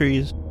those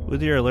trees.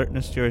 With your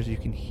alertness, George, you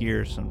can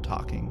hear some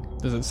talking.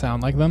 Does it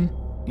sound like them?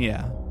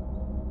 Yeah.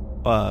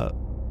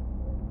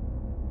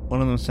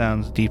 One of them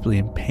sounds deeply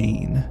in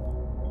pain.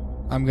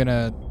 I'm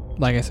gonna,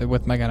 like I said,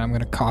 with my gun, I'm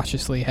gonna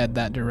cautiously head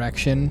that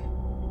direction.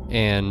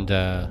 And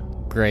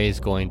Gray's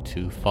going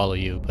to follow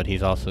you, but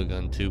he's also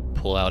going to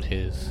pull out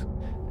his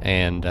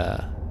and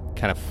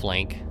kind of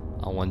flank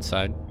on one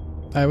side.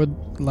 I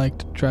would like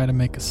to try to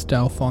make a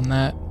stealth on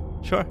that.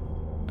 Sure.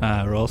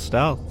 Roll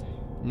stealth.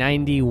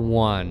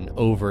 91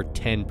 over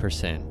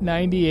 10%.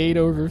 98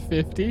 over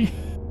 50.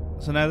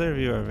 So neither of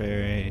you are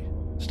very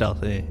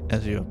stealthy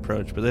as you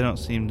approach, but they don't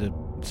seem to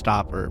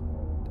stop or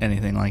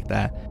anything like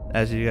that.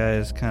 As you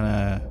guys kind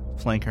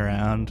of flank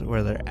around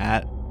where they're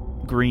at,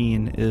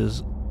 Green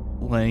is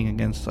laying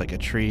against like a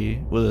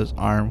tree with his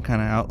arm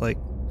kind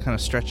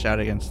of stretched out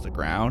against the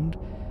ground,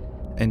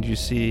 and you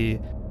see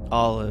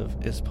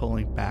Olive is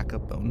pulling back a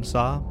bone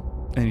saw,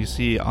 and you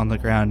see on the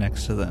ground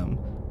next to them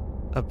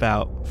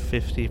about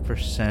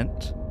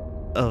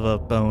 50% of a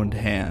boned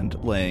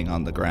hand laying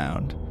on the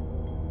ground.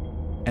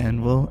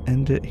 And we'll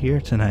end it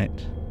here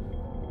tonight.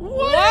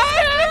 What?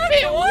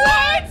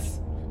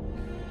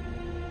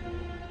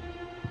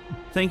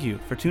 Thank you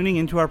for tuning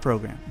into our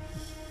program.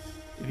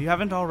 If you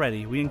haven't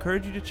already, we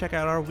encourage you to check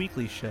out our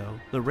weekly show,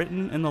 The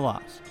Written and the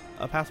Lost,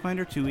 a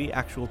Pathfinder 2e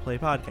actual play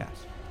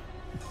podcast.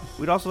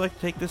 We'd also like to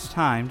take this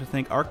time to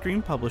thank Arc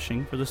Dream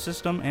Publishing for the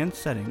system and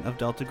setting of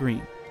Delta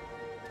Green,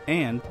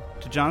 and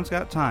to John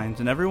Scott Tynes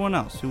and everyone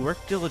else who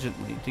worked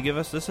diligently to give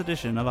us this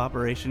edition of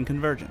Operation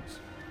Convergence.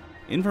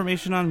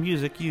 Information on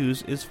music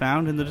used is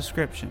found in the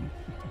description.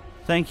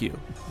 Thank you,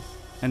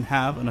 and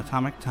have an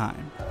atomic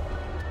time.